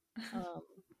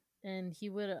 And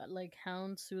he would like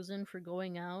hound Susan for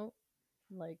going out,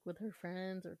 like with her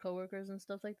friends or coworkers and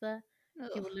stuff like that. Ugh.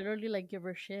 He would literally like give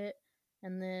her shit,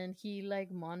 and then he like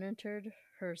monitored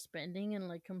her spending and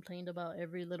like complained about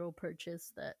every little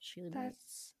purchase that she made.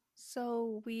 That's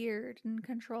so weird and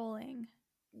controlling.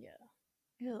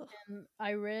 Yeah. Ugh. And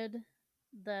I read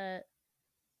that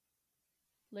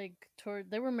like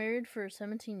they were married for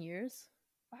 17 years.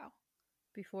 Wow.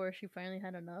 Before she finally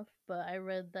had enough, but I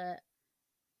read that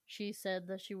she said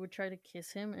that she would try to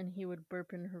kiss him and he would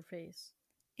burp in her face.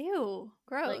 Ew,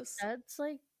 gross. Like, that's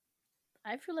like,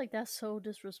 I feel like that's so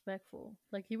disrespectful.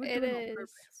 Like, he would do it on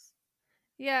purpose.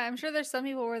 Yeah, I'm sure there's some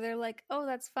people where they're like, oh,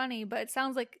 that's funny, but it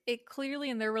sounds like it clearly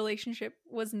in their relationship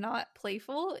was not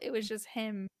playful. It was just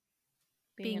him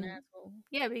being an asshole.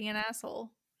 Yeah, being an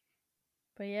asshole.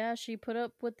 But yeah, she put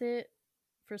up with it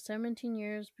for 17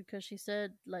 years because she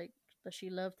said, like, that she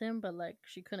loved him, but, like,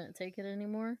 she couldn't take it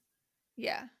anymore.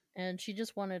 Yeah. And she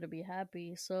just wanted to be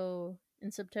happy. So,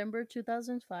 in September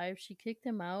 2005, she kicked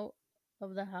him out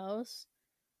of the house.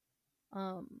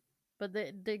 But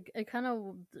it kind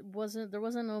of wasn't, there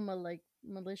wasn't no,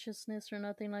 maliciousness or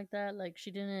nothing like that. Like,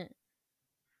 she didn't,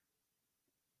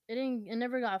 It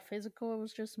never got physical. It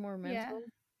was just more Yeah. mental.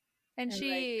 And And like,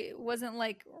 she wasn't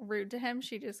like rude to him.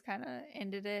 She just kind of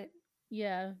ended it.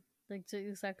 yeah, like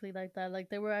exactly like that. Like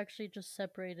they were actually just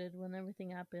separated when everything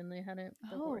happened. They hadn't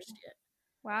Oh, divorced yet.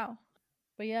 wow.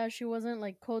 But yeah, she wasn't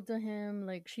like cold to him.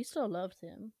 Like she still loved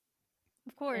him.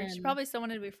 Of course. She And probably still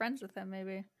wanted to be friends with him,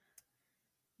 maybe.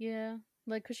 yeah,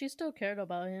 like cause she still cared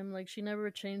about him. Like she never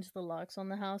changed the locks on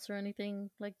the house or anything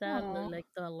like that. Oh, Like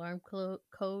the alarm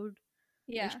code.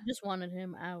 Like yeah. she just wanted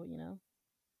him out, you know.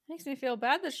 Makes me feel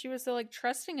bad that she was so like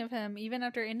trusting of him even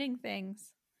after ending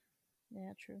things.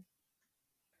 Yeah, true.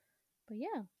 But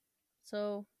yeah,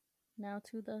 so now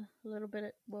to the little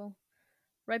bit. Well,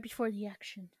 right before the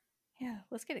action. Yeah,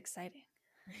 let's get exciting.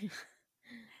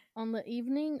 On the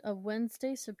evening of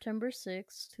Wednesday, September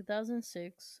 6,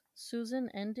 2006, Susan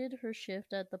ended her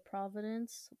shift at the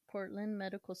Providence Portland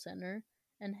Medical Center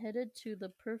and headed to the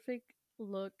Perfect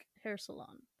Look hair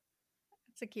salon.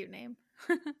 It's a cute name.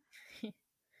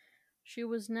 She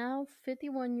was now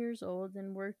 51 years old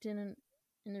and worked in an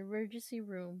emergency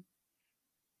room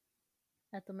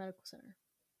at the medical center.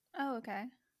 Oh, okay.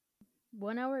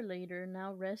 1 hour later,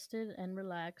 now rested and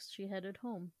relaxed, she headed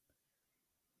home.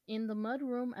 In the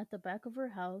mudroom at the back of her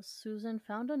house, Susan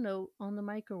found a note on the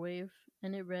microwave,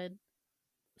 and it read,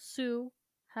 Sue,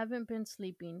 haven't been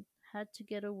sleeping, had to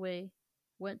get away,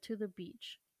 went to the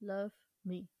beach, love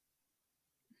me.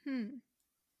 Hmm.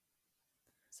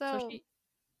 So So, she,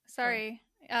 sorry,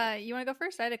 sorry. You want to go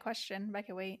first? I had a question. I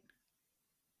can wait.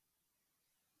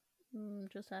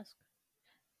 just ask.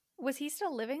 Was he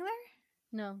still living there?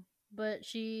 No, but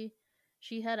she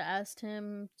had asked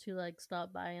him to like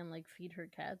stop by and like feed her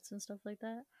cats and stuff like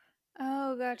that.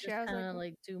 Oh, To gotcha. just I was kind like, of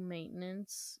like do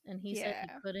maintenance, and he said he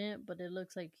yeah, couldn't, but it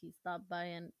looks like he stopped by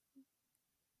and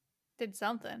did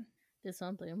something. did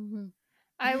something.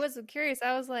 I was curious.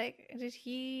 I was like, did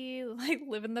he like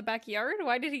live in the backyard?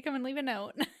 Why did he come and leave a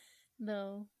note?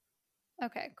 No,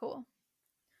 Okay, cool.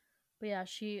 but yeah,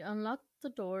 she unlocked the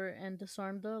door and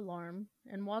disarmed the alarm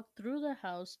and walked through the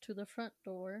house to the front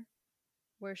door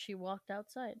where she walked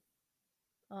outside.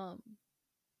 Um,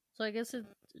 so I guess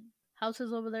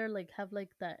houses over there like have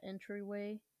like that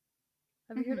entryway.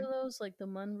 Have you heard Hmm. of those? Like the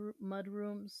mud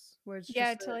rooms where it's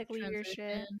Yeah, just to a like leave your shit.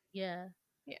 transition. Yeah.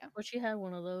 Yeah. Well, she had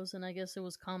one of those, and I guess it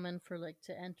was common for like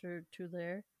to enter to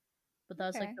there. But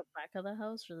that's like Okay. the back of the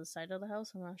house or the side of the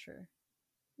house. I'm not sure.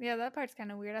 Yeah, that part's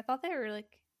kind of weird. I thought they were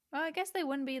like, well, I guess they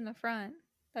wouldn't be in the front.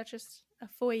 That's just a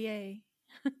foyer.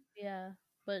 Yeah,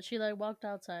 but she like walked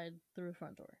outside through the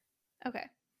front door. Okay.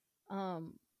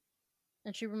 Um,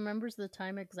 and she remembers the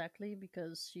time exactly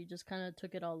because she just kind of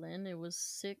took it all in. It was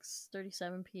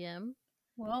 6:37 p.m.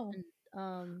 Whoa.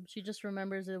 And she just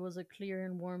remembers it was a clear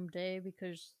and warm day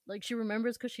because like she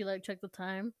remembers because she like checked the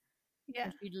time Yeah.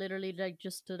 and she literally like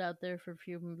just stood out there for a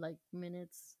few like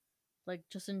minutes, like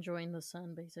just enjoying the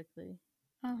sun basically,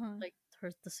 Uh huh. like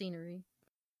the scenery.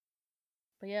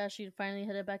 But yeah, she finally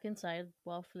headed back inside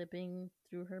while flipping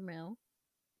through her mail.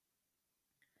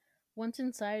 Once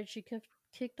inside, she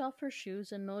kicked off her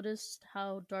shoes and noticed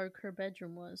how dark her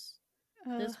bedroom was.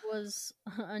 Ugh. This was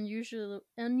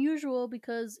unusual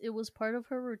because it was part of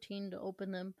her routine to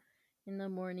open them in the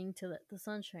morning to let the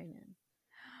sunshine in.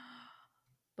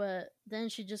 But then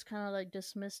she just kind of like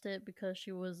dismissed it because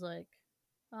she was like,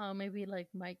 oh, maybe like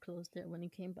Mike closed it when he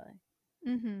came by.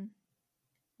 Mm-hmm.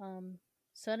 Um,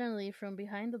 Suddenly, from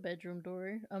behind the bedroom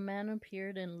door, a man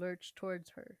appeared and lurched towards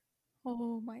her.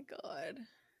 Oh my god.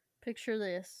 Picture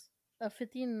this: a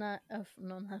 59,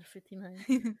 no, not a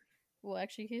 59. Well,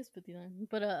 actually, he is 59,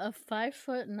 but a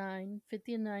 5'9",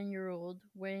 59-year-old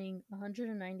weighing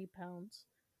 190 pounds,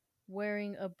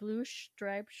 wearing a blue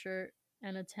striped shirt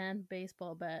and a tan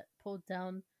baseball bat pulled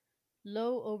down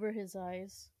low over his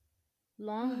eyes,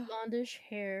 long blondish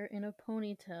hair in a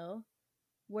ponytail,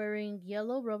 wearing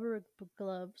yellow rubber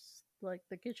gloves, like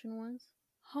the kitchen ones,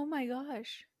 Oh my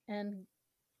gosh. and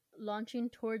launching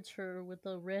towards her with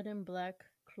a red and black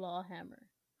claw hammer.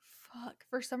 Fuck.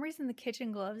 For some reason, the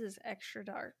kitchen gloves is extra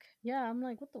dark. Yeah, I'm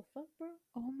like, what the fuck, bro?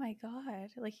 Oh my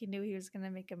god. Like he knew he was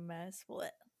gonna make a mess.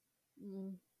 What?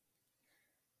 Mm.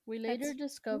 We That's. later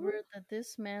discovered that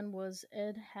this man was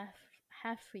Ed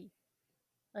Haffey,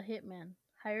 a hitman,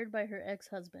 hired by her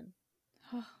ex-husband.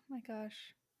 Oh my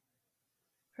gosh.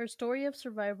 Her story of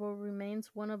survival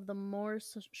remains one of the more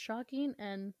shocking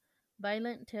and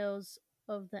violent tales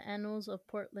of the annals of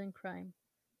Portland crime,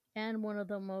 and one of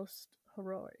the most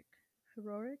heroic.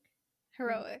 Heroic?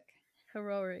 Yeah, Heroic.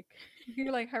 heroic.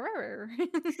 You're like, horror.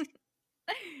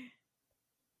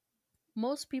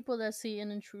 Most people that see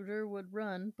an intruder would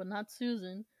run, but not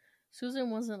Susan. Susan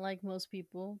wasn't like most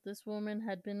people. This woman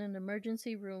had been in an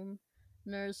emergency room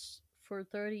nurse for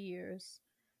 30 years.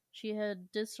 She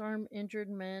had disarmed injured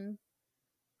men,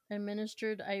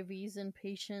 administered IVs in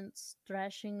patients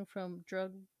thrashing from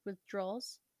drug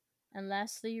withdrawals, and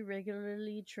lastly,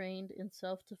 regularly trained in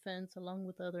self defense along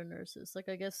with other nurses. Like,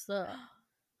 I guess the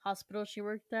hospital she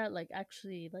worked at, like,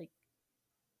 actually, like,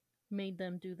 made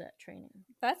them do that training.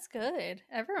 That's good.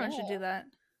 Everyone should Yeah, do that.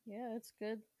 yeah, it's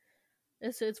good.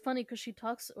 It's funny because she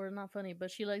talks, or not funny, but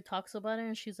she like talks about it,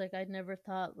 and she's like, I never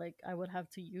thought like I would have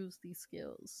to use these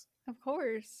skills. Of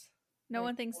course. No Like,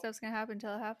 one thinks stuff's gonna happen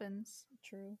until it happens.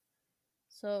 true.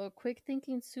 So quick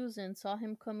thinking Susan saw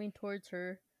him coming towards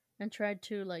her and tried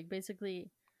to like basically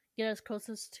get as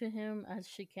closest to him as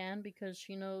she can because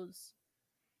she knows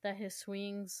that his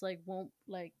swings like won't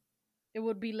like it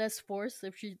would be less force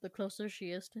if she the closer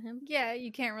she is to him. Yeah,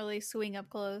 you can't really swing up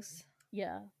close.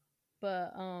 Yeah.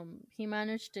 But he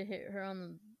managed to hit her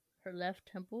on her left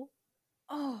temple,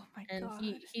 Oh my and god.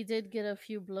 he did get a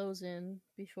few blows in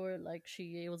before like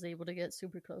she was able to get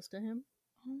super close to him.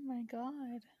 Oh my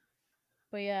god.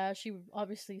 But yeah, she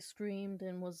obviously screamed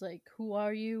and was like, "Who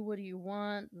are you? What do you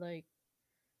want? Like,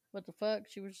 what the fuck?"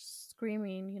 She was just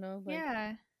screaming, like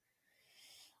Yeah.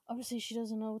 obviously she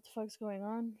doesn't know what the fuck's going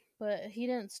on. But he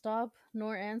didn't stop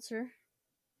nor answer.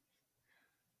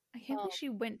 I can't believe she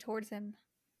went towards him.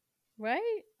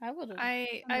 Right? I would have.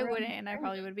 I wouldn't, and I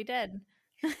probably would be dead.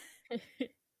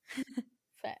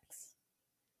 Facts.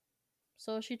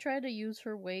 So she tried to use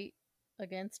her weight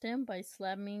against him by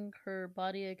slamming her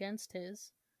body against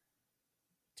his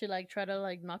to like try to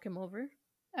like knock him over.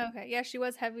 Okay. Yeah, she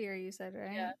was heavier, you said,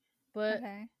 right? Yeah. But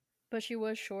okay. but she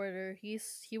was shorter. He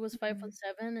was 5'7"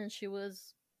 and she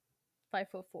was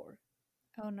 5'4".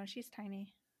 Oh no, she's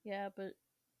tiny. Yeah, but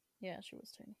yeah, she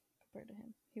was tiny compared to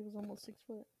him. He was almost 6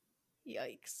 foot.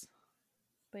 Yikes.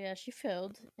 But yeah, she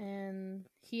failed, and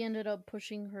he ended up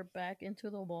pushing her back into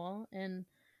the wall, and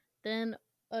then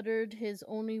uttered his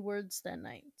only words that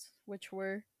night, which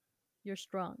were, "You're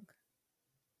strong."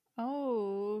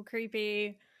 Oh,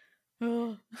 creepy.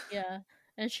 Yeah,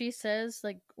 and she says,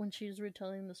 like, when she's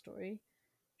retelling the story,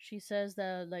 she says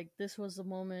that, like, this was the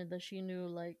moment that she knew,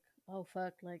 like, oh,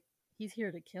 fuck, like, he's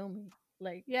here to kill me.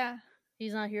 Like, Yeah.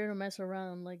 he's not here to mess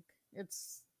around. Like,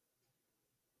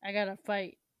 I gotta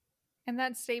fight. And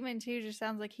that statement, too, just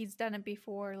sounds like he's done it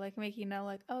before, like, making you know,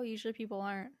 like, oh, usually people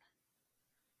aren't.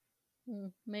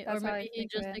 Or That's how I maybe he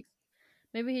think of just it.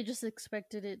 maybe he just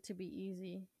expected it to be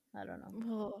easy. I don't know.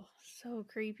 Oh, so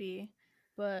creepy.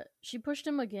 But she pushed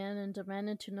him again and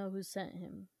demanded to know who sent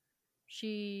him.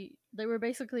 They were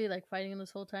basically like fighting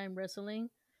this whole time, wrestling,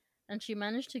 and she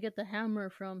managed to get the hammer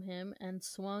from him and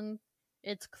swung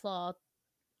its claw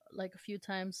like a few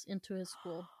times into his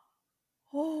skull.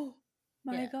 Oh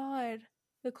my Yeah. god.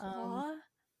 The claw?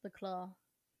 The claw.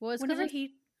 Well, it's Whenever because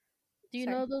he do you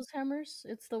Sorry. know those hammers?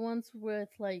 It's the ones with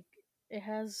like it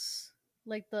has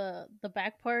like the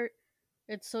back part.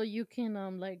 It's so you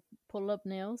can like pull up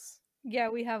nails. Yeah,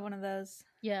 we have one of those.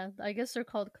 Yeah, I guess they're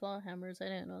called claw hammers. I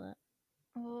didn't know that.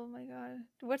 Oh my god.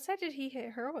 What side did he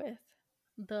hit her with?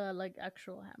 The like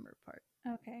actual hammer part.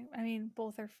 Okay. I mean,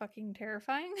 both are fucking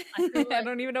terrifying. I feel I like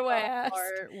don't even know why I the asked.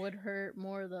 part would hurt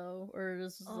more though, or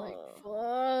this is like Ugh.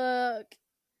 fuck.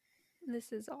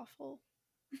 This is awful.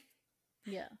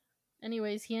 Yeah.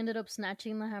 Anyways, he ended up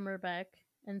snatching the hammer back,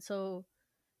 and so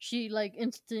she like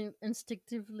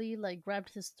instinctively like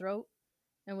grabbed his throat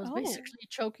and was Oh. basically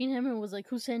choking him and was like,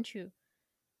 "Who sent you?"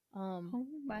 Oh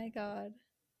my god.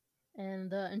 And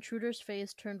the intruder's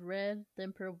face turned red,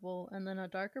 then purple, and then a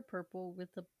darker purple with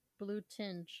a blue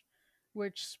tinge,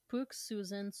 which spooked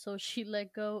Susan, so she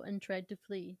let go and tried to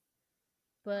flee.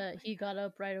 But he got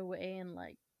up right away and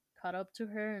like caught up to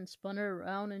her and spun her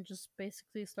around and just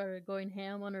basically started going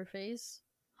ham on her face.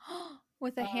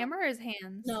 With a hammer or his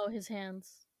hands? No, his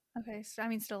hands. Okay, so I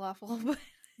mean still awful, but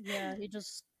Yeah, he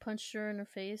just punched her in her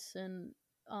face and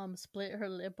split her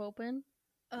lip open.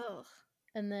 ugh.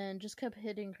 And then just kept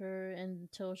hitting her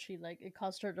until she like it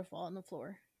caused her to fall on the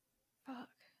floor. Fuck.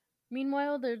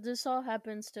 Meanwhile, this all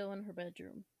happened still in her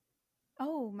bedroom.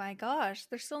 Oh my gosh,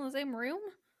 they're still in the same room?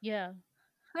 Yeah.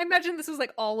 I imagine this was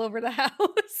like all over the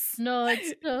house. No,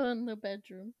 it's still in the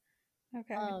bedroom.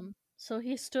 Okay. So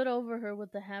he stood over her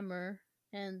with the hammer,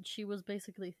 and she was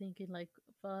basically thinking like,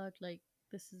 "Fuck, like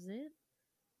this is it?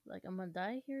 Like I'm gonna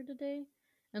die here today."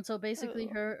 And so basically,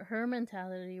 Oh. her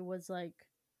mentality was like,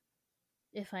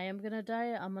 if I am gonna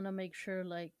die, I'm gonna make sure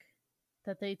like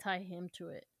that they tie him to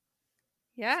it.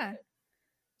 Yeah.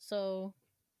 So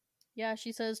yeah,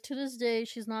 she says to this day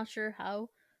she's not sure how,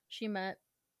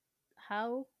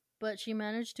 but she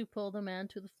managed to pull the man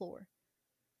to the floor.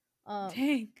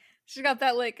 Dang. She's got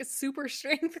that like super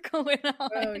strength going on.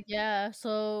 Bro, yeah.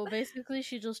 So basically,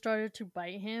 she just started to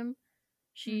bite him.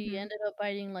 She Mhm. ended up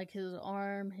biting like his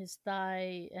arm, his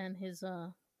thigh, and his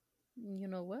you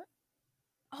know what?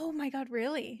 Oh my god,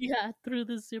 really? Yeah, through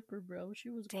the zipper, bro. She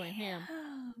was going ham.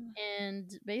 Damn.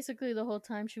 And basically, the whole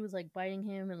time she was like biting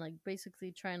him and like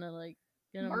basically trying to like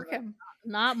get him to Mark like him.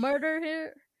 not murder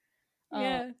her. Um,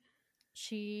 Yeah.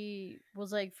 she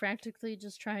was like frantically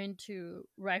just trying to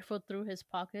rifle through his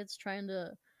pockets, trying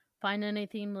to find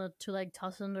anything to like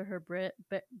toss under her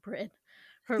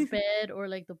her bed or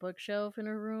like the bookshelf in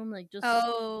her room, like just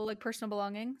Oh, like personal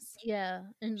belongings. yeah,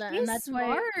 and She's that's why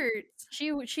smart.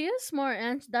 she is smart,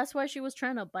 and that's why she was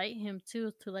trying to bite him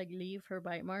too, to like leave her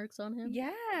bite marks on him.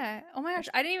 Yeah. Oh my gosh,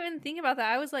 I didn't even think about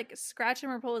that. I was like scratch him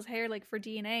or pull his hair like for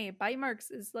DNA. Bite marks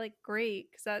is like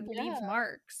great because that Yeah, leaves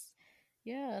marks.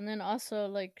 yeah, and then also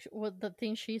like what the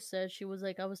thing she said, she was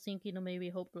like, I was thinking to maybe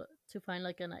hope to find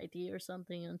like an ID or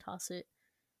something and toss it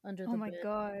under Oh the my bed.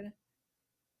 god.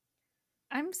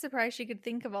 I'm surprised she could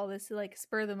think of all this like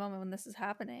spur of the moment when this is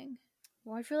happening.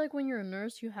 Well, I feel like when you're a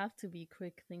nurse, you have to be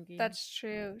quick thinking. That's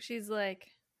true. She's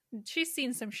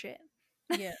seen some shit.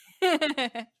 Yeah,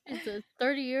 Yeah, she's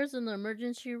 30 years in the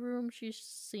emergency room. She's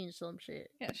seen some shit.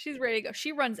 she's ready to go.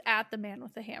 She runs at the man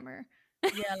with the hammer.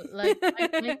 Yeah, like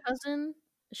my cousin,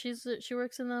 she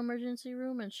works in the emergency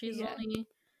room, and she's Yeah. only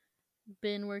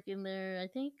been working there, I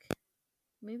think,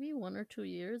 maybe 1 or 2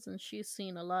 years, and she's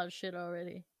seen a lot of shit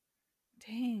already.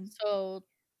 Dang. So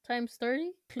times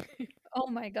 30. Oh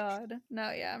my god.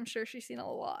 No, yeah, I'm sure she's seen a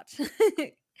lot.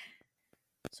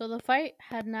 So the fight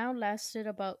had now lasted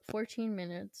about 14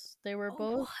 minutes. They were Oh,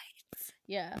 both, what?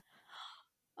 yeah.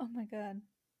 Oh my god.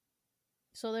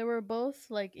 So they were both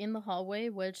like in the hallway,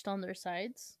 wedged on their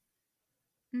sides.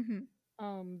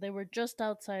 Mm-hmm. They were just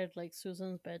outside like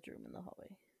Susan's bedroom in the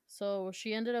hallway. So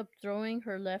she ended up throwing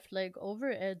her left leg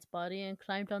over Ed's body and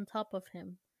climbed on top of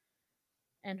him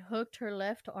and hooked her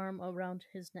left arm around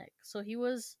his neck. So he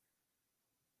was,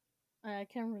 I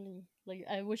can't really like,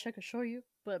 I wish I could show you,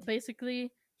 but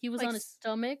basically he was Like, on his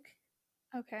stomach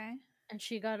okay. and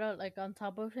she got out like on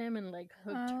top of him and like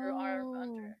hooked her arm Oh.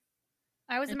 under.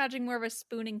 I was And imagining more of a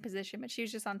spooning position, but she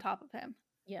was just on top of him.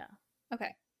 yeah.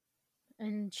 Okay.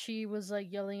 And she was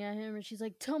like yelling at him and she's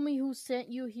like, "Tell me who sent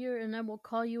you here and I will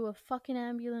call you a fucking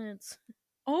ambulance."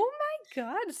 Oh my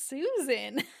god,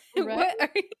 Susan. Right? What are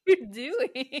you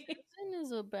doing? Susan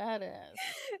is a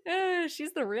badass.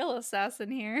 She's the real assassin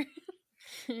here.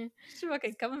 She's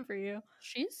fucking coming for you.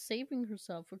 She's saving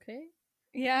herself, okay?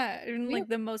 Yeah, in We like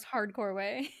the most hardcore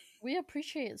way. we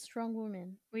appreciate strong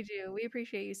women. We do. We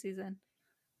appreciate you, Susan.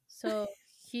 So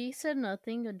he said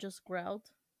nothing and just growled.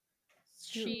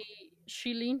 She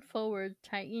she leaned forward,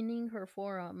 tightening her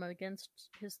forearm against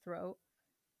his throat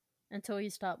until he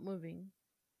stopped moving.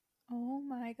 Oh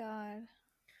my god.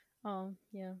 Oh,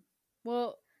 yeah.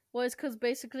 Well, it's because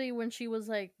basically when she was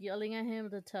like yelling at him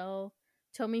to tell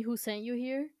me who sent you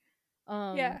here,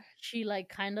 Yeah. she like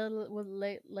kind of would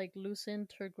like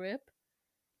loosened her grip,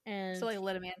 So and like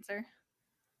let him answer.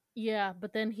 yeah,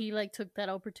 but then he like took that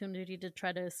opportunity to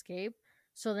try to escape.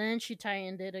 So then she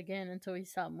tightened it again until he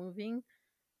stopped moving,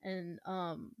 and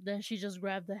then she just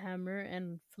grabbed the hammer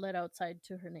and fled outside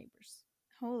to her neighbors.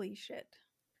 Holy shit.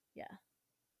 Yeah,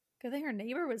 Good thing her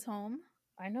neighbor was home.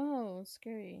 I know,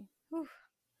 scary. Whew.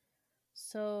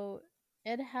 So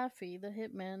Ed Haffey, the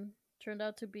hitman, turned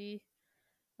out to be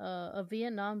a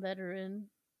Vietnam veteran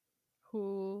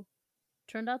who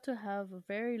turned out to have a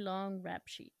very long rap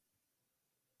sheet.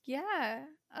 Yeah.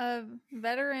 A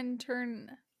veteran turn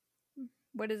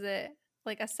what is it?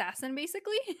 Like assassin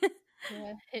basically?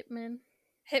 Yeah, hitman.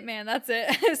 Hitman, that's it.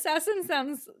 Assassin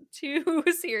sounds too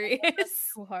serious.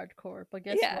 Too hardcore, but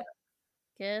guess Yeah. what?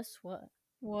 Guess what?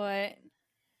 What?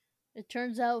 It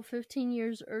turns out 15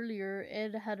 years earlier,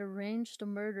 Ed had arranged the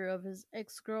murder of his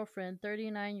ex girlfriend,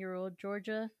 39-year-old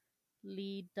Georgia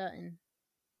Lee Dutton.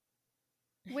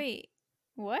 Wait.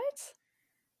 What?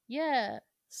 Yeah,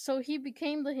 so he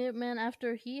became the hitman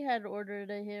after he had ordered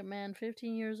a hitman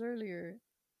 15 years earlier.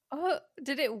 Oh,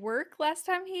 did it work last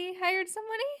time he hired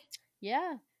somebody?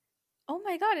 Yeah, Oh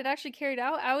my god, it actually carried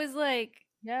out. I was like,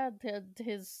 yeah,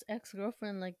 his ex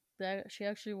girlfriend, like that, she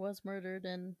actually was murdered,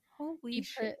 and holy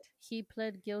shit. he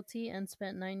pled guilty and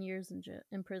spent 9 years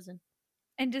in prison.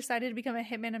 And decided to become a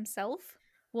hitman himself?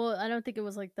 Well, I don't think it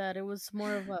was like that. It was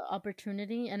more of an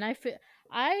opportunity, and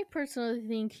I personally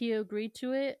think he agreed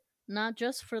to it not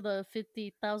just for the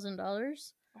 $50,000,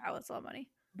 Wow, that's a lot of money.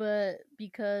 but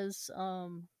because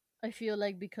I feel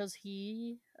like because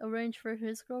he arranged for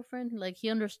his girlfriend, like he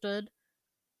understood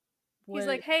what He's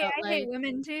like, it hey, felt I hate like.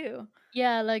 women too.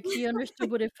 Yeah, like he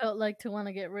understood what it felt like to want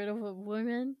to get rid of a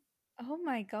woman, Oh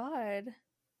my god.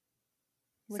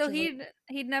 which So is like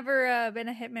he'd never been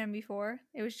a hitman before.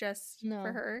 It was just for no.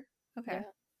 her. Okay.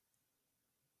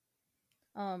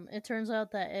 Yeah. It turns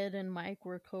out that Ed and Mike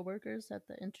were coworkers at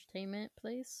the entertainment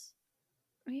place,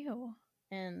 Ew.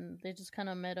 and they just kind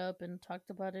of met up and talked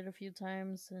about it a few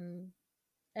times, and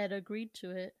Ed agreed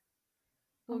to it.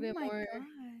 We'll Oh get my more. god.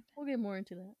 We'll get more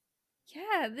into that.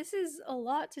 Yeah, this is a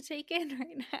lot to take in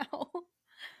right now.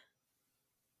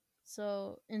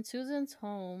 So in Susan's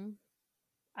home,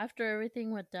 after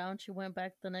everything went down, she went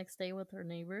back the next day with her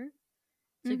neighbor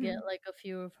to get Mm-hmm. like a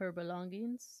few of her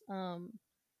belongings.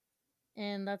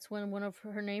 And that's when one of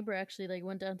her neighbor actually like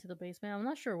went down to the basement. I'm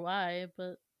not sure why,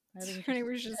 but I think Her just to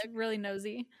neighbor's just check. really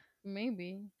nosy.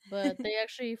 Maybe. But they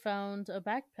actually found a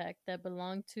backpack that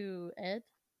belonged to Ed,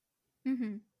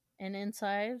 Mm-hmm. and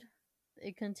inside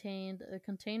it contained a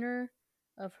container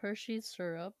of Hershey's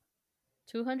syrup,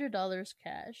 $200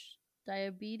 cash,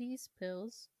 diabetes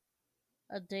pills,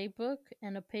 a daybook,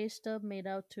 and a pay stub made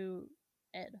out to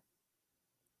Ed.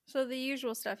 So the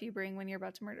usual stuff you bring when you're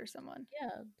about to murder someone.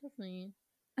 Yeah, definitely.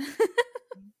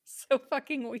 So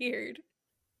fucking weird.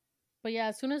 But yeah,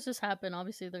 as soon as this happened,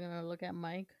 obviously they're gonna look at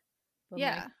Mike. But Mike,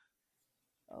 Yeah.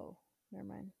 oh, never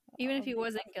mind. Even if he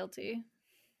wasn't guilty.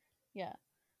 Yeah,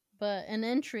 but an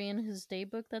entry in his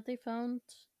daybook that they found,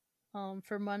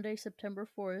 for Monday, September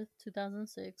 4th,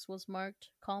 2006, was marked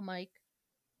 "Call Mike"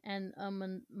 and a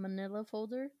Manila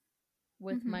folder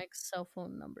with Mm-hmm. Mike's cell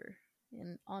phone number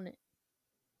on it.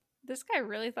 This guy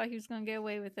really thought he was going to get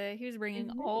away with it. He was He bringing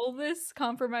really, all this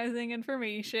compromising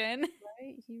information.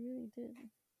 right? He really did.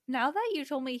 Now that you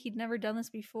told me he'd never done this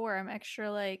before, I'm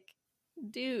extra like,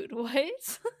 dude, what?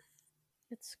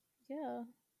 It's yeah.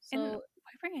 And So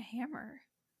why bring a hammer?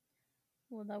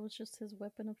 well, that was just his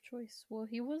weapon of choice. Well,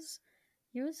 he was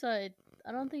I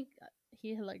don't think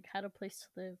he had, like had a place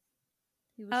to live.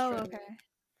 He was Oh, struggling, okay.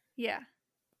 Yeah.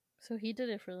 so he did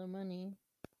it for the money.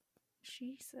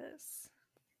 Jesus.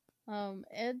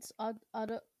 Ed's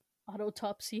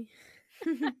autopsy.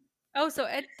 Oh, so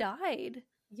Ed died.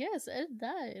 Yes, Ed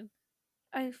died.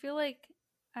 I feel like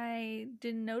I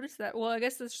didn't notice that. Well, I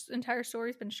guess this entire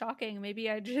story's been shocking. Maybe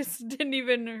I just didn't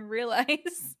even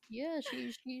realize. Yeah,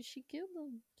 she killed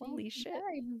him. Holy He shit.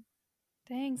 died.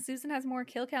 Dang, Susan has more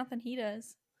kill count than he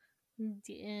does.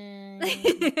 Dang.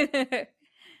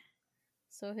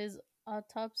 So his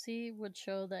autopsy would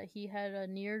show that he had a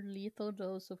near lethal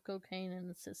dose of cocaine in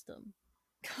the system.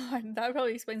 God, that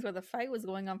probably explains why the fight was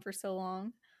going on for so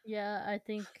long. Yeah, I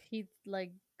think he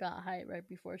like got high right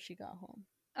before she got home.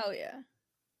 Oh, yeah.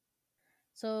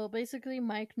 So basically,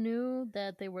 Mike knew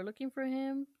that they were looking for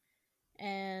him,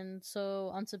 and so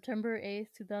on September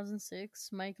 8th, 2006,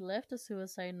 Mike left a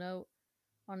suicide note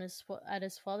on at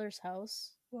his father's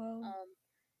house. Whoa.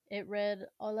 It read,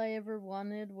 "All I ever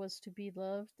wanted was to be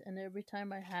loved, and every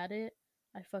time I had it,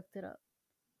 I fucked it up."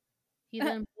 He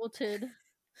then bolted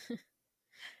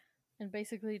and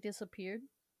basically disappeared.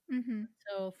 Mm-hmm.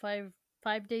 So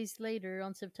five days later,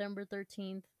 on September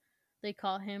 13th, they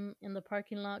caught him in the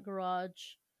parking lot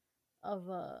garage of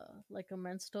like a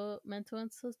mental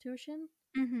institution,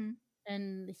 Mm-hmm.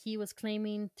 and he was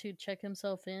claiming to check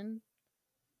himself in,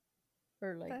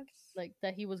 or That's like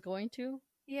that he was going to,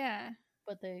 yeah.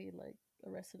 but they like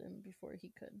arrested him before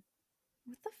he could.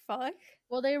 What the fuck?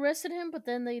 Well, they arrested him, but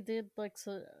then they did like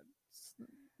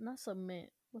not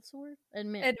submit. What's the word?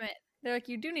 Admit. Admit. They're like,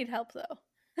 you do need help though.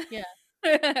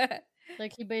 Yeah,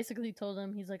 like he basically told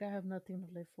them, he's like, I have nothing to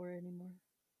live for anymore.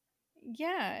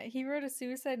 Yeah, he wrote a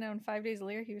suicide note and 5 days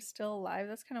later he was still alive.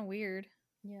 That's kind of weird.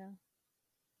 Yeah.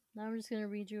 Now I'm just gonna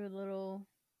read you a little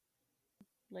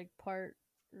like part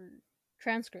or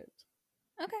transcript.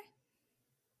 Okay.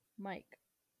 Mike,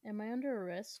 am I under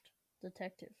arrest?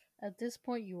 Detective, at this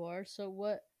point you are, so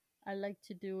what I like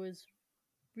to do is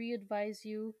re-advise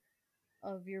you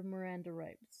of your Miranda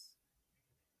rights.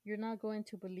 You're not going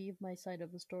to believe my side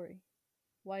of the story.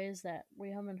 Why is that? We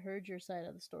haven't heard your side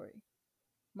of the story.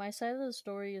 My side of the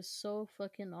story is so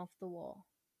fucking off the wall.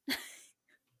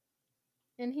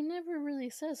 And he never really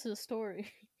says his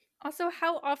story. Also,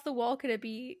 how off the wall could it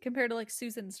be compared to like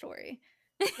Susan's story?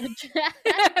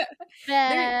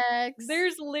 Facts.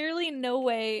 There's literally no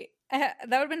way. That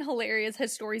would have been hilarious.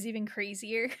 His story's even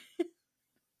crazier.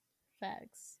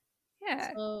 Facts.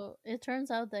 Yeah. So it turns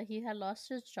out that he had lost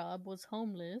his job, was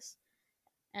homeless,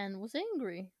 and was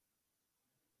angry.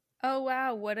 Oh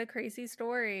wow, what a crazy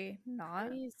story. Not.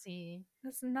 Crazy.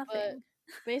 That's nothing. But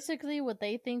basically, what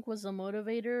they think was the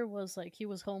motivator was like he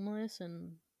was homeless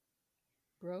and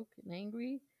broke and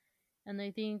angry. and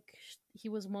they think he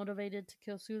was motivated to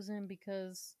kill Susan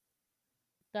because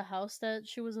the house that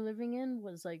she was living in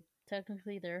was like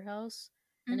technically their house,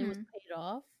 and it was Mm-hmm. paid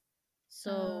off.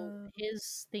 So Oh.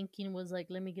 his thinking was like,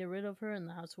 let me get rid of her, and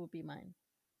the house will be mine.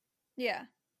 Yeah.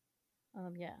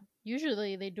 Yeah.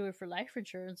 Usually they do it for life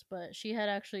insurance, but she had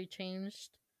actually changed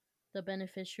the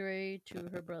beneficiary to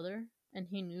her brother, and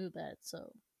he knew that.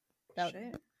 So that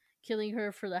Shit. killing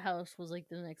her for the house was like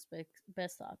the next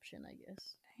best option, I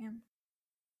guess. Damn.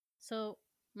 So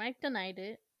Mike denied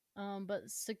it, but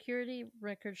security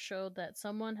records showed that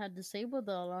someone had disabled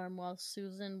the alarm while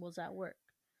Susan was at work.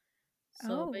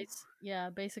 So Oh.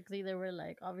 basically they were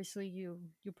like, obviously you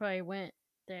probably went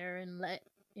there and let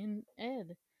in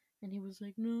Ed, and he was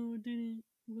like, no, I didn't.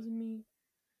 It wasn't me.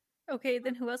 Okay,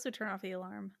 then who else would turn off the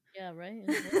alarm? Yeah, right. And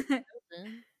it was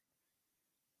Susan.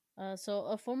 So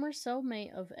a former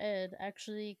cellmate of Ed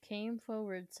actually came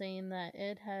forward saying that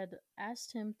Ed had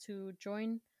asked him to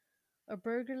join a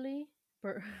burglary.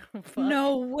 Fuck.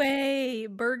 No way.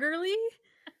 Burglary?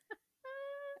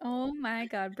 Oh my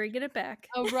god, bringing it back.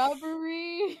 A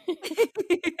robbery.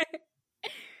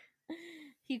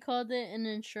 He called it an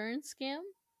insurance scam.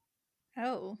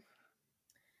 Oh.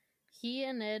 He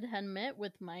and Ed had met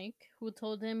with Mike, who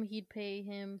told him he'd pay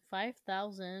him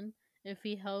 $5,000 if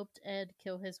he helped Ed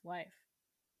kill his wife.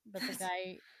 But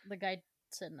the guy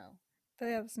said no.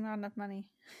 That's not enough money.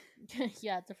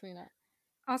 Yeah, definitely not.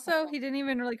 Also, he didn't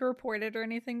even like report it or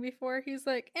anything before. He's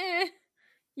like,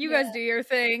 you Yeah. guys do your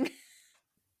thing.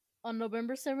 On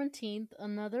November 17th,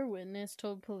 another witness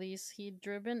told police he'd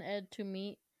driven Ed to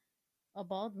meet a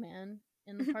bald man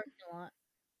in the parking lot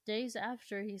days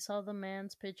after he saw the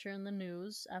man's picture in the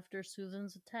news after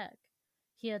Susan's attack.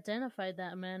 He identified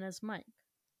that man as Mike.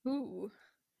 Ooh.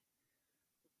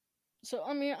 So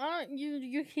I mean,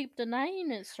 you keep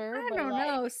denying it, sir, I but don't like,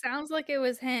 know. Sounds like it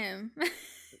was him. it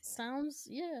sounds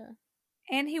yeah.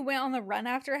 And he went on the run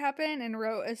after it happened and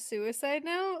wrote a suicide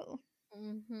note.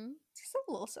 Mm-hmm. Just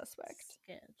a little suspect.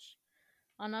 Sketch.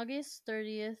 On August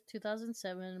 30th,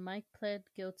 2007, Mike pled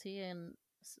guilty and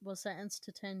was sentenced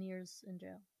to 10 years in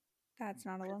jail. That's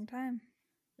not a long time.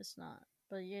 It's not,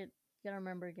 but you gotta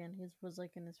remember again, he was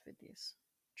like in his 50s.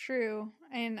 True.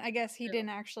 And I guess he True. didn't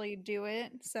actually do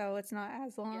it, so it's not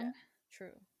as long. Yeah,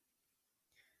 true.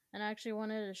 And I actually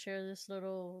wanted to share this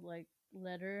little like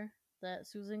letter that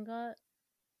Susan got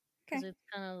because Okay. it's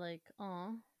kind of like,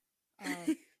 aw.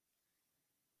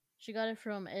 She got it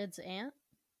from Ed's aunt,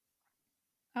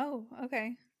 Oh,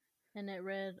 okay. and it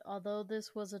read, although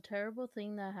this was a terrible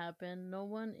thing that happened, no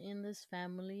one in this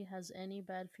family has any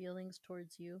bad feelings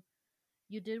towards you.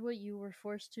 You did what you were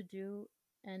forced to do,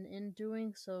 and in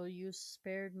doing so, you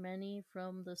spared many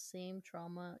from the same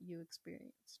trauma you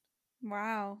experienced.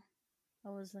 Wow. I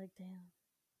was like, damn.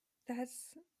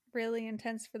 That's really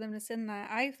intense for them to send that.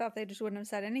 I thought they just wouldn't have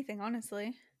said anything,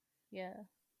 honestly. Yeah.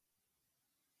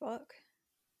 Fuck.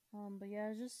 But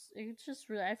yeah, it's just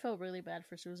really, I felt really bad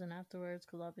for Susan afterwards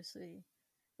because obviously,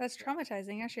 That's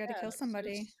traumatizing. She had to kill it's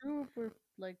somebody. super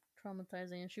like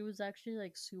traumatizing, and she was actually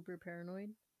like super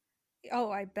paranoid.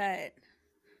 Oh, I bet.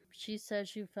 She said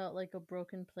she felt like a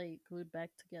broken plate glued back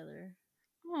together.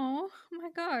 Oh my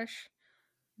gosh.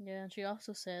 Yeah, and she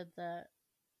also said that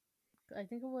I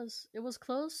think it was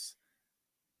close.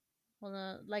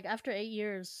 Well, like after 8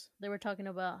 years, they were talking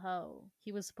about how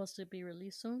he was supposed to be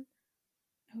released soon,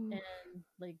 Ooh. and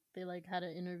like they like had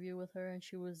an interview with her, and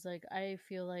she was like, "I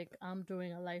feel like I'm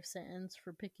doing a life sentence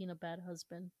for picking a bad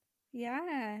husband." Yeah,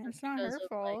 And it's not because her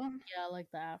of like, fault. yeah, like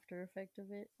the after effect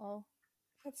of it all.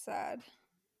 That's sad.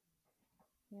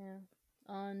 Yeah.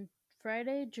 On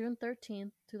Friday, June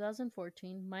 13th,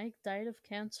 2014, Mike died of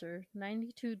cancer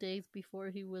 92 days before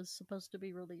he was supposed to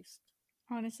be released.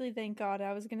 Honestly, thank God.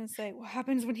 I was gonna say, what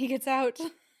happens when he gets out?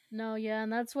 No, yeah,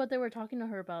 and that's what they were talking to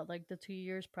her about, like the 2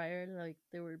 years prior. Like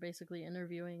they were basically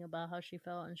interviewing about how she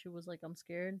felt, and she was like, "I'm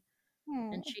scared."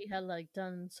 Oh, And she had like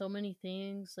done so many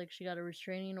things. Like she got a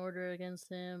restraining order against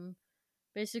him.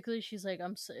 Basically, she's like,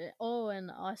 Oh, and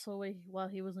also while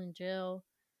he was in jail,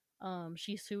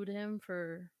 she sued him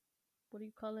for what do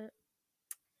you call it?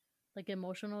 Like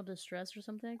emotional distress or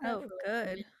something like that oh, for like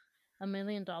good. $1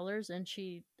 million, and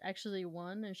she actually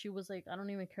won. And she was like, I don't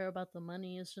even care about the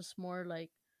money. It's just more like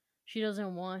she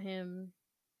doesn't want him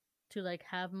to like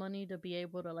have money to be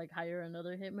able to like hire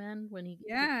another hitman when he gets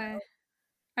Yeah. out.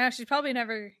 I know she probably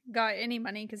never got any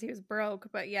money because he was broke,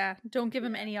 but yeah, don't give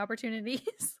him Yeah, any opportunities.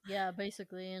 yeah,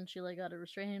 basically. And she like got a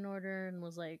restraining order and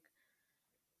was like,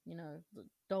 you know,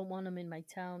 don't want him in my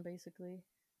town, basically.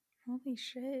 Holy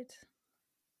shit.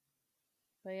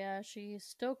 But yeah, she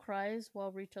still cries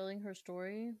while retelling her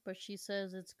story, but she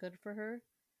says it's good for her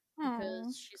Oh.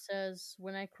 because she says,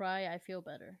 when I cry, I feel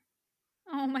better.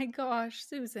 Oh my gosh,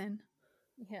 Susan.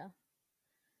 Yeah.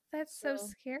 That's so So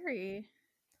scary.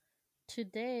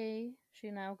 today, she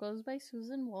now goes by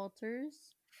Susan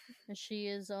Walters, and she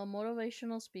is a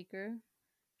motivational speaker.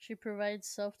 She provides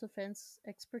self-defense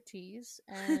expertise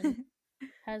and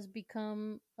has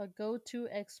become a go-to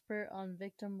expert on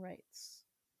victim rights.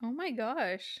 Oh my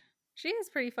gosh. She is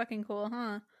pretty fucking cool,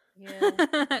 huh? Yeah.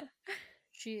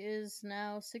 She is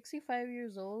now 65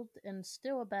 years old and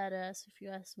still a badass, if you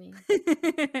ask me.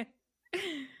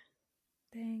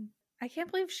 Dang. I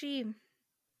can't believe she,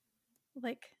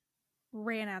 like,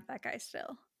 ran at that guy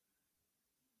still.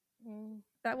 Mm,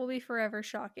 That will be forever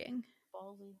shocking.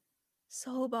 ballsy.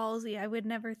 So ballsy. I would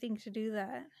never think to do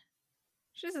that.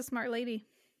 She's a smart lady.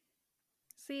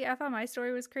 See, I thought my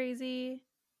story was crazy,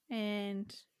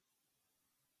 and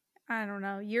I don't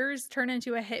know. Yours turned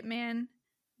into a hitman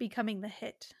becoming the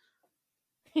hit.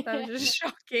 That was just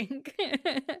shocking.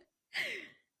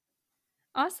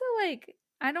 Also, like,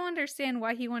 I don't understand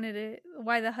why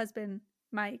why the husband,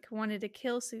 Mike, wanted to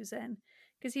kill Susan.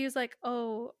 Because he was like,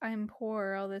 oh, I'm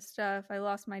poor, all this stuff. I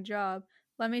lost my job.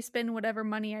 Let me spend whatever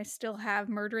money I still have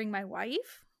murdering my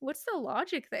wife? What's the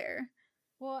logic there?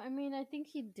 Well, I mean, I think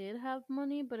he did have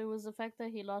money, but it was the fact that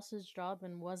he lost his job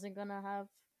and wasn't gonna have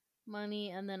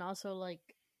money, and then also, like,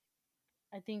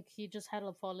 I think he just had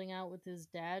a falling out with his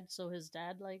dad, so his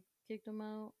dad, like, kicked him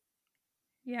out.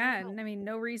 Yeah, and I mean,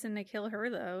 no reason to kill her,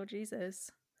 though.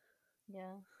 Jesus.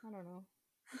 Yeah, I don't know.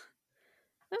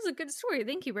 That was a good story.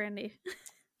 Thank you, Brandy.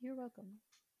 You're welcome.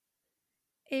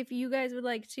 If you guys would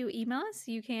like to email us,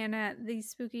 you can at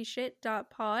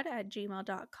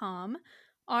thespookyshit.pod@gmail.com.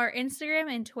 Our Instagram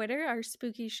and Twitter are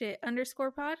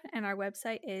spookyshit_pod, and our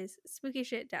website is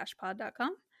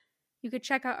spookyshit-pod.com. You could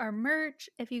check out our merch.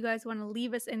 If you guys want to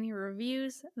leave us any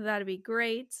reviews, that'd be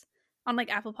great. On like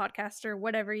Apple Podcast or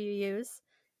whatever you use.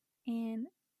 And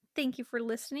thank you for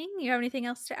listening. You have anything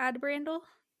else to add, Brandel?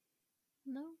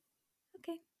 No.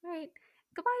 Okay. All right.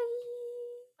 Goodbye.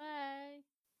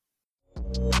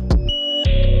 Bye.